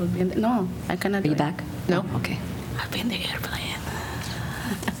 I will be in no, I cannot Are do you it. back? No. Oh, okay. I'll be in the airplane.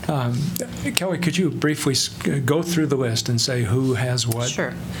 Kelly, could you briefly go through the list and say who has what?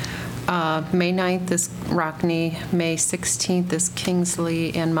 Sure. May 9th is Rockne, May 16th is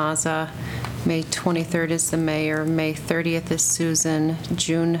Kingsley and Mazza, May 23rd is the mayor, May 30th is Susan,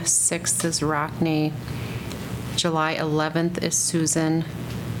 June 6th is Rockne, July 11th is Susan,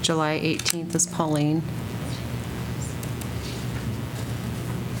 July 18th is Pauline.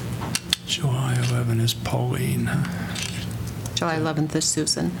 July 11 is Pauline. July 11th is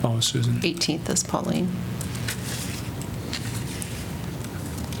Susan. Oh, Susan. 18th is Pauline.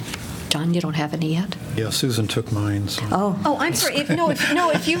 John, you don't have any yet? Yeah, Susan took mine, so. Oh, I'm sorry. If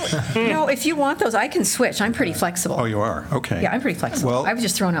you want those, I can switch. I'm pretty flexible. Oh, you are? Okay. Yeah, I'm pretty flexible. Well- I was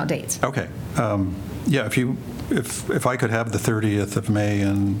just throwing out dates. Okay. Yeah, if I could have the 30th of May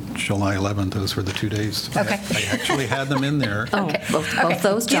and July 11th, those were the 2 days. Okay. I actually had them in there. oh, both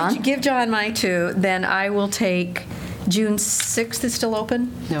those, John? Give John my 2. Then I will take June 6th is still open?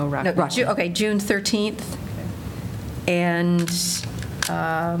 No, Rockne. Okay, June 13th. And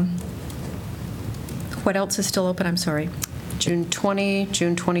what else is still open? I'm sorry. June 20,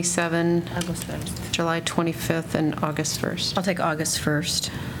 June 27, July 25th, and August 1st. I'll take August 1st.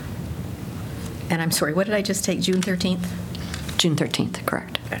 And I'm sorry, what did I just take? June 13th? June 13th,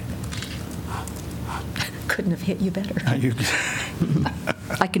 correct. Couldn't have hit you better. You-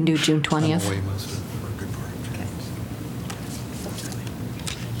 I can do June I'm 20th. away most of the good part.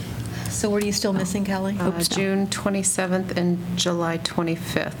 So what are you still missing, Kelly? June 27th and July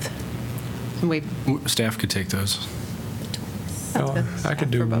 25th. And we, Staff could take those. Oh, I could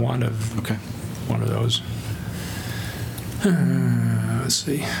do For both. one of those. Let's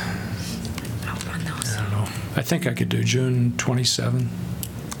see. I'll run those. I don't know. I think I could do June 27.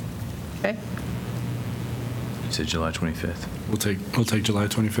 okay. You said July 25th. We'll take July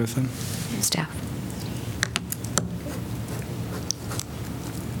 25th then. Staff.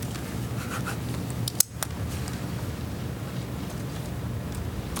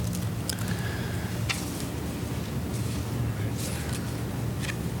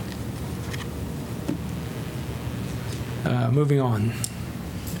 Moving on.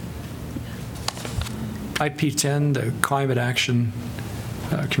 IP10, the climate action,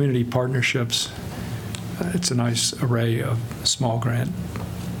 community partnerships. It's a nice array of small grant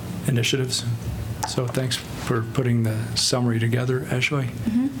initiatives. So thanks for putting the summary together, Ashley.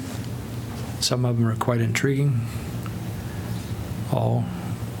 Some of them are quite intriguing, all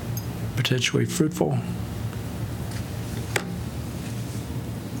potentially fruitful.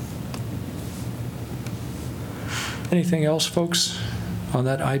 Anything else, folks, on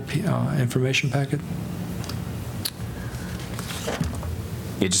that IP information packet?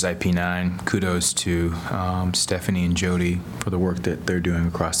 Yeah, just IP9. Kudos to Stephanie and Jody for the work that they're doing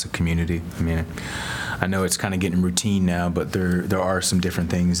across the community. I mean, I know it's kind of getting routine now, but there are some different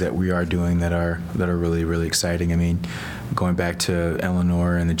things that we are doing that are really, really exciting. I mean, going back to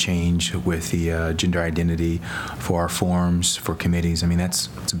Eleanor and the change with the gender identity for our forms, for committees, I mean, that's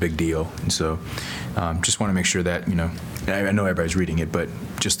a big deal. And so just want to make sure that, I know everybody's reading it, but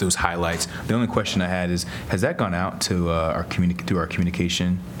just those highlights. The only question I had is, has that gone out to through our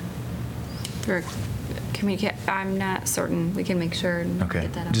communication? I'm not certain. We can make sure and Okay,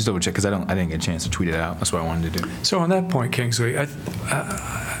 get that out. just double check, because I didn't get a chance to tweet it out. That's what I wanted to do. So on that point, Kingsley, I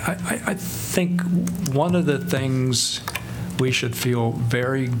think one of the things we should feel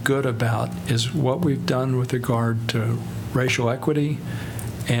very good about is what we've done with regard to racial equity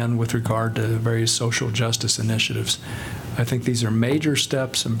and with regard to various social justice initiatives. I think these are major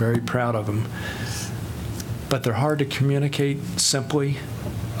steps. I'm very proud of them. But they're hard to communicate simply,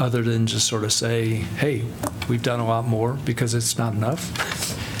 other than just sort of say, hey, we've done a lot more, because it's not enough.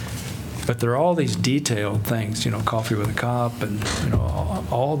 But there are all these detailed things, coffee with a cop and,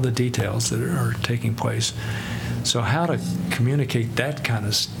 all the details that are taking place. So how to communicate that kind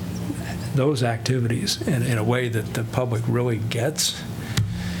of, those activities in a way that the public really gets,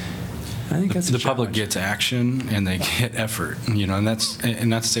 I think that's the public gets action and they get effort, and that's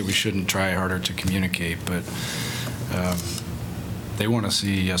not to say we shouldn't try harder to communicate, but they want to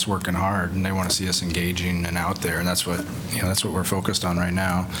see us working hard and they want to see us engaging and out there, and that's what we're focused on right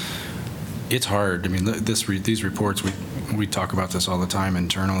now. It's hard. I mean, these reports, we talk about this all the time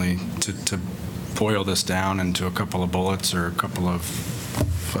internally, to boil this down into a couple of bullets or a couple of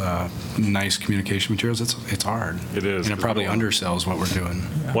nice communication materials. It's hard. It is. And it probably undersells what we're doing.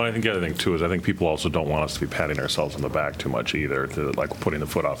 Well, I think the other thing, too, is I think people also don't want us to be patting ourselves on the back too much either, to like putting the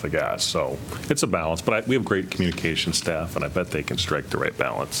foot off the gas. So it's a balance. But we have great communication staff, and I bet they can strike the right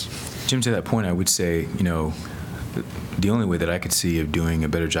balance. Jim, to that point, I would say, the only way that I could see of doing a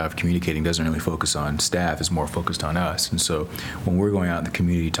better job of communicating doesn't really focus on staff, is more focused on us. And so when we're going out in the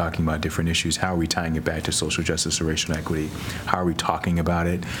community talking about different issues, how are we tying it back to social justice or racial equity? How are we talking about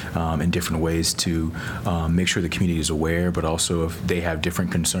it in different ways to make sure the community is aware, but also if they have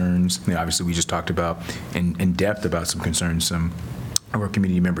different concerns? Obviously, we just talked about in depth about some concerns some our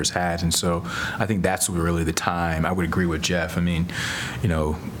community members had. And so I think that's really the time. I would agree with Jeff. I mean,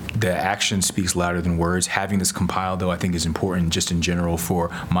 the action speaks louder than words. Having this compiled, though, I think is important just in general for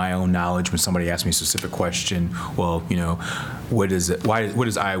my own knowledge. When somebody asks me a specific question, well, what is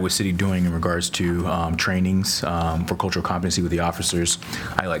Iowa City doing in regards to trainings for cultural competency with the officers?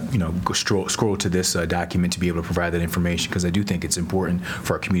 I go scroll to this document to be able to provide that information, because I do think it's important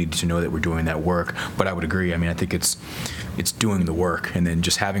for our community to know that we're doing that work. But I would agree. I mean, I think it's doing the work and then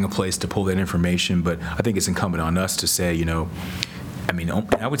just having a place to pull that information. But I think it's incumbent on us to say,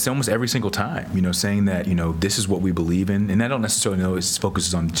 I would say almost every single time, saying that, this is what we believe in. And I don't necessarily know it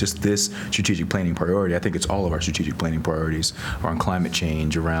focuses on just this strategic planning priority. I think it's all of our strategic planning priorities around climate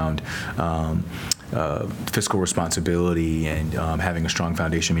change, around fiscal responsibility, and having a strong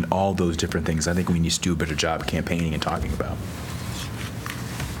foundation. I mean, all those different things I think we need to do a better job of campaigning and talking about.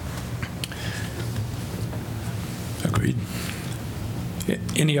 Agreed.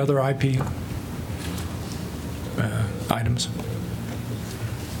 Any other IP items?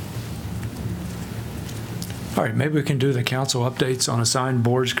 All right, maybe we can do the council updates on assigned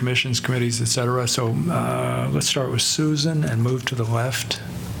boards, commissions, committees, et cetera. So let's start with Susan and move to the left.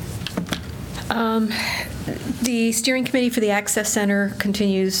 The steering committee for the Access Center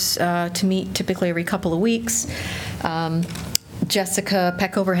continues to meet typically every couple of weeks. Jessica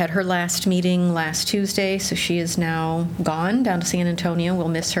Peckover had her last meeting last Tuesday, so she is now gone down to San Antonio. We'll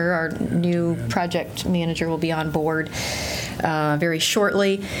miss her. Our new project manager will be on board very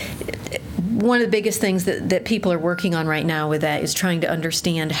shortly. One of the biggest things that people are working on right now with that is trying to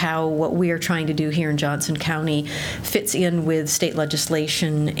understand how what we are trying to do here in Johnson County fits in with state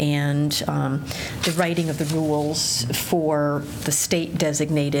legislation and the writing of the rules for the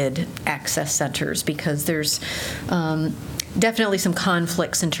state-designated access centers, because there's definitely some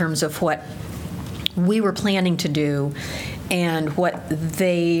conflicts in terms of what we were planning to do and what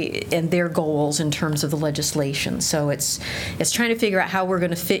they and their goals in terms of the legislation. So it's trying to figure out how we're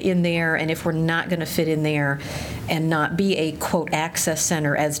going to fit in there, and if we're not going to fit in there and not be a, quote, access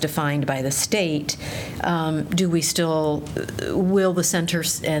center as defined by the state, do we still, will the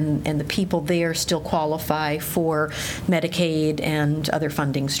centers and the people there still qualify for Medicaid and other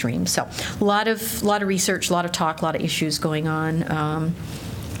funding streams? So a lot of research, a lot of talk, a lot of issues going on.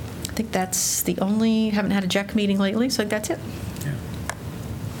 I think that's the only, haven't had a JEC meeting lately, so that's it. Yeah.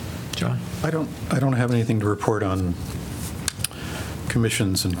 John? I don't have anything to report on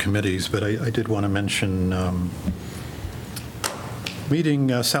commissions and committees, but I did want to mention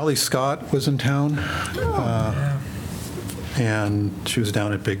meeting. Sally Scott was in town, and she was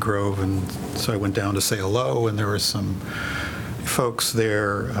down at Big Grove, and so I went down to say hello, and there were some folks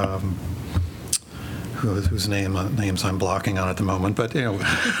there whose names I'm blocking on at the moment, but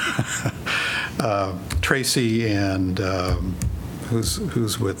Tracy and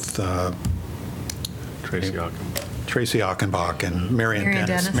who's with Tracy Ockenbach. Tracy Ockenbach and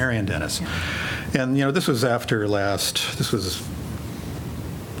Marion Dennis. Yeah. And this was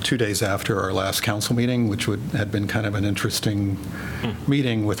 2 days after our last council meeting, which had been kind of an interesting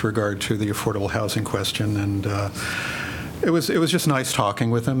meeting with regard to the affordable housing question, and it was just nice talking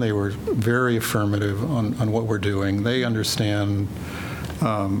with them. They were very affirmative on what we're doing. They understand.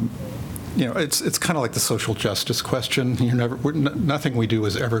 It's kind of like the social justice question. Nothing we do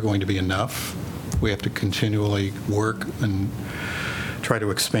is ever going to be enough. We have to continually work and try to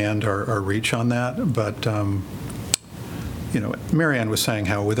expand our reach on that. But Marianne was saying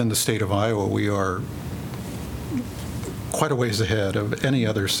how within the state of Iowa we are quite a ways ahead of any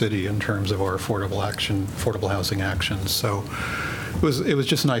other city in terms of our affordable housing actions. So it was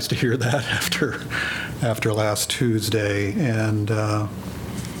just nice to hear that after last Tuesday, and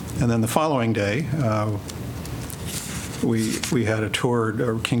then the following day we had a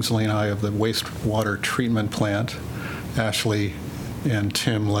tour, Kingsley and I, of the wastewater treatment plant. Ashley and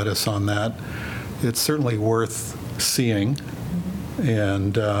Tim led us on that. It's certainly worth seeing,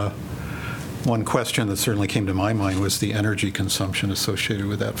 and one question that certainly came to my mind was the energy consumption associated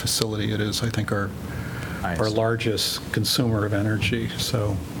with that facility. It is, I think, our largest consumer of energy.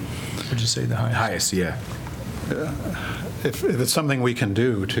 So, would you say the highest? Highest, yeah. If it's something we can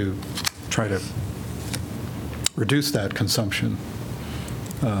do to try to reduce that consumption,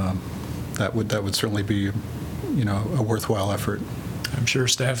 that would certainly be, a worthwhile effort. I'm sure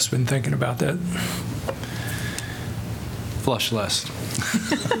staff's been thinking about that. Flush less.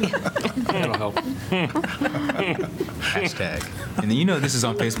 That'll help. Hashtag. And then this is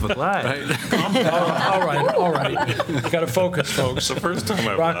on Facebook Live. Right. All right. Got to focus, folks. The first time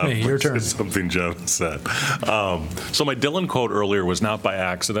I Rock me, your turn. Something John said. So my Dylan quote earlier was not by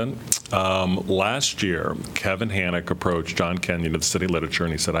accident. Last year, Kevin Hannock approached John Kenyon of the City Literature,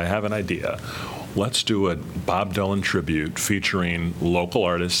 and he said, I have an idea. Let's do a Bob Dylan tribute featuring local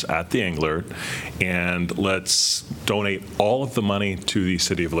artists at the Englert, and let's donate all of the money to the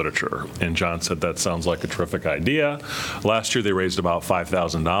City of Literature. And John said, that sounds like a terrific idea. Last year, they raised about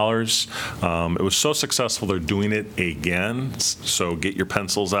 $5,000. It was so successful, they're doing it again. So get your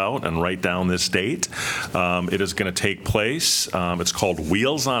pencils out and write down this date. It is going to take place. It's called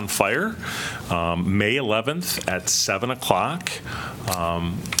Wheels on Fire, May 11th at 7 o'clock.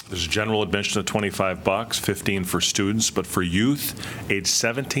 There's general admission of $25, $15 for students, but for youth age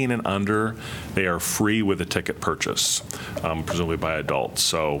 17 and under, they are free with a ticket purchase, presumably by adults.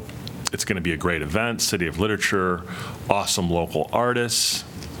 So it's going to be a great event. City of Literature, awesome local artists,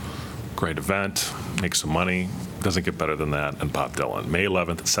 great event, make some money. Doesn't get better than that. And Bob Dylan, May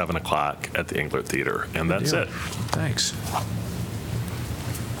 11th at 7 o'clock at the Englert Theater. And that's it. Thanks.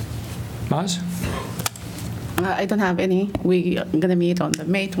 Maz? I don't have any. We're going to meet on the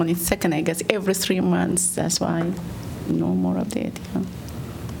May 22nd, I guess, every 3 months. That's why no more update. Yeah.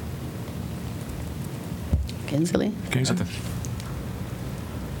 Kingsley?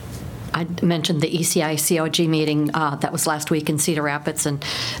 I mentioned the ECI-COG meeting that was last week in Cedar Rapids, and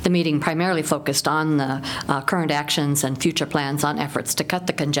the meeting primarily focused on the current actions and future plans on efforts to cut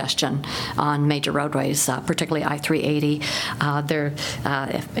the congestion on major roadways, particularly I-380.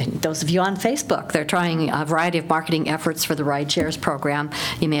 Those of you on Facebook, they're trying a variety of marketing efforts for the Ride Shares program.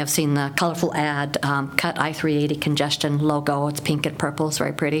 You may have seen the colorful ad, Cut I-380 Congestion logo. It's pink and purple. It's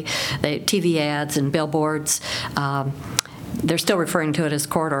very pretty. The TV ads and billboards. They're still referring to it as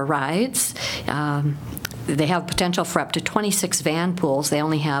corridor rides. they have potential for up to 26 van pools. They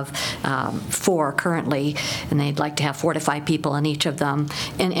only have 4 currently, and they'd like to have 4 to 5 people in each of them.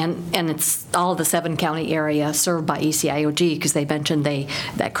 And it's all of the 7-county area served by ECIOG, because they mentioned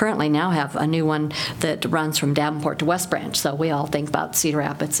that currently now have a new one that runs from Davenport to West Branch. So we all think about Cedar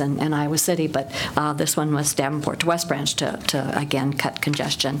Rapids and Iowa City, but this one was Davenport to West Branch to again, cut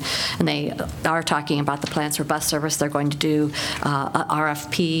congestion. And they are talking about the plans for bus service. They're going to do a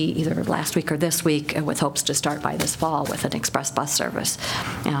RFP either last week or this week, with hopes to start by this fall with an express bus service.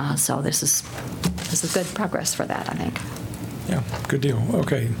 So this is good progress for that, I think. Yeah, good deal.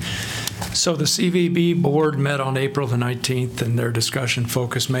 Okay. So the CVB board met on April the 19th, and their discussion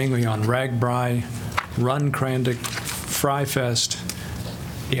focused mainly on RAGBRAI, Run Crandall, Fry Fest,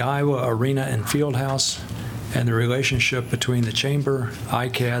 the Iowa Arena and Fieldhouse, and the relationship between the Chamber,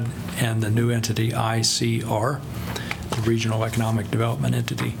 ICAD, and the new entity ICR, the Regional Economic Development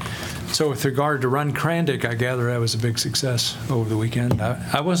Entity. So with regard to Run Crandall, I gather that was a big success over the weekend.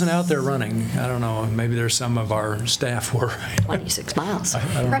 I wasn't out there running. I don't know, maybe there's some of our staff were. 26 miles.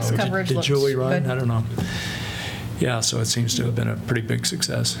 I don't Press know. coverage Did looks Julie run? good. I don't know. Yeah, so it seems to have been a pretty big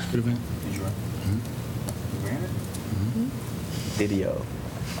success. Good event. Video.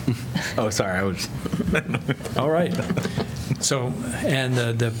 Oh, sorry, I was. All right. So, and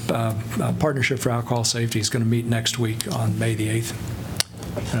the Partnership for Alcohol Safety is going to meet next week on May the 8th.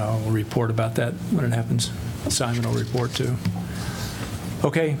 We'll report about that when it happens. Simon will report too.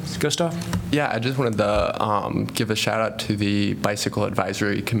 Okay, Gustav? Yeah, I just wanted to give a shout out to the Bicycle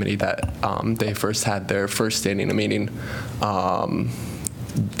Advisory Committee that they first had their first standing meeting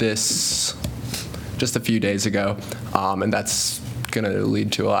just a few days ago, and that's going to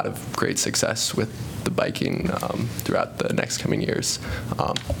lead to a lot of great success with the biking throughout the next coming years.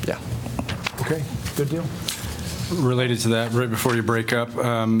 Yeah. Okay, good deal. Related to that, right before you break up,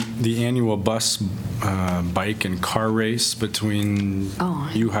 the annual bus, bike, and car race between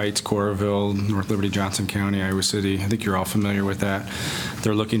U Heights, Coralville, North Liberty, Johnson County, Iowa City. I think you're all familiar with that.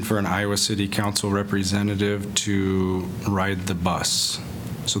 They're looking for an Iowa City Council representative to ride the bus.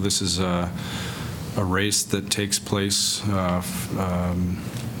 So this is a race that takes place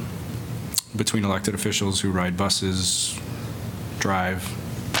between elected officials who ride buses, drive,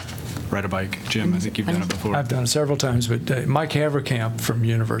 ride a bike. Jim, I think you've done it before. I've done it several times, but Mike Haverkamp from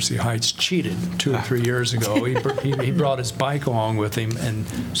University Heights cheated 2 or 3 years ago. He brought his bike along with him, and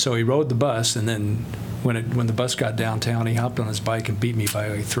so he rode the bus, and then when the bus got downtown, he hopped on his bike and beat me by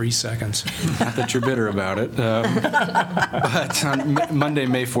like 3 seconds. Not that you're bitter about it. But on Monday,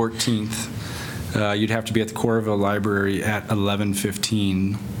 May 14th, you'd have to be at the Coralville Library at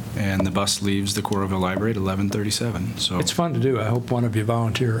 11:15, and the bus leaves the Coralville Library at 11:37. So It's fun to do. I hope one of you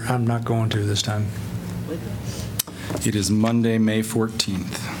volunteer. I'm not going to this time. it is Monday, May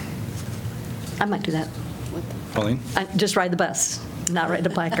 14th. I might do that. Pauline? Just ride the bus, not ride the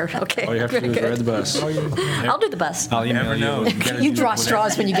bike. Okay. All you have to do is ride the bus. I'll do the bus. I'll email you. You draw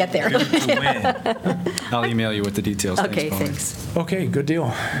straws when you get there. I'll email you with the details. Okay, Pauline. thanks. Okay, good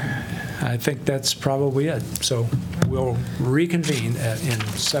deal. I think that's probably it. So we'll reconvene in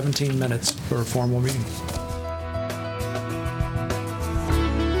 17 minutes for a formal meeting.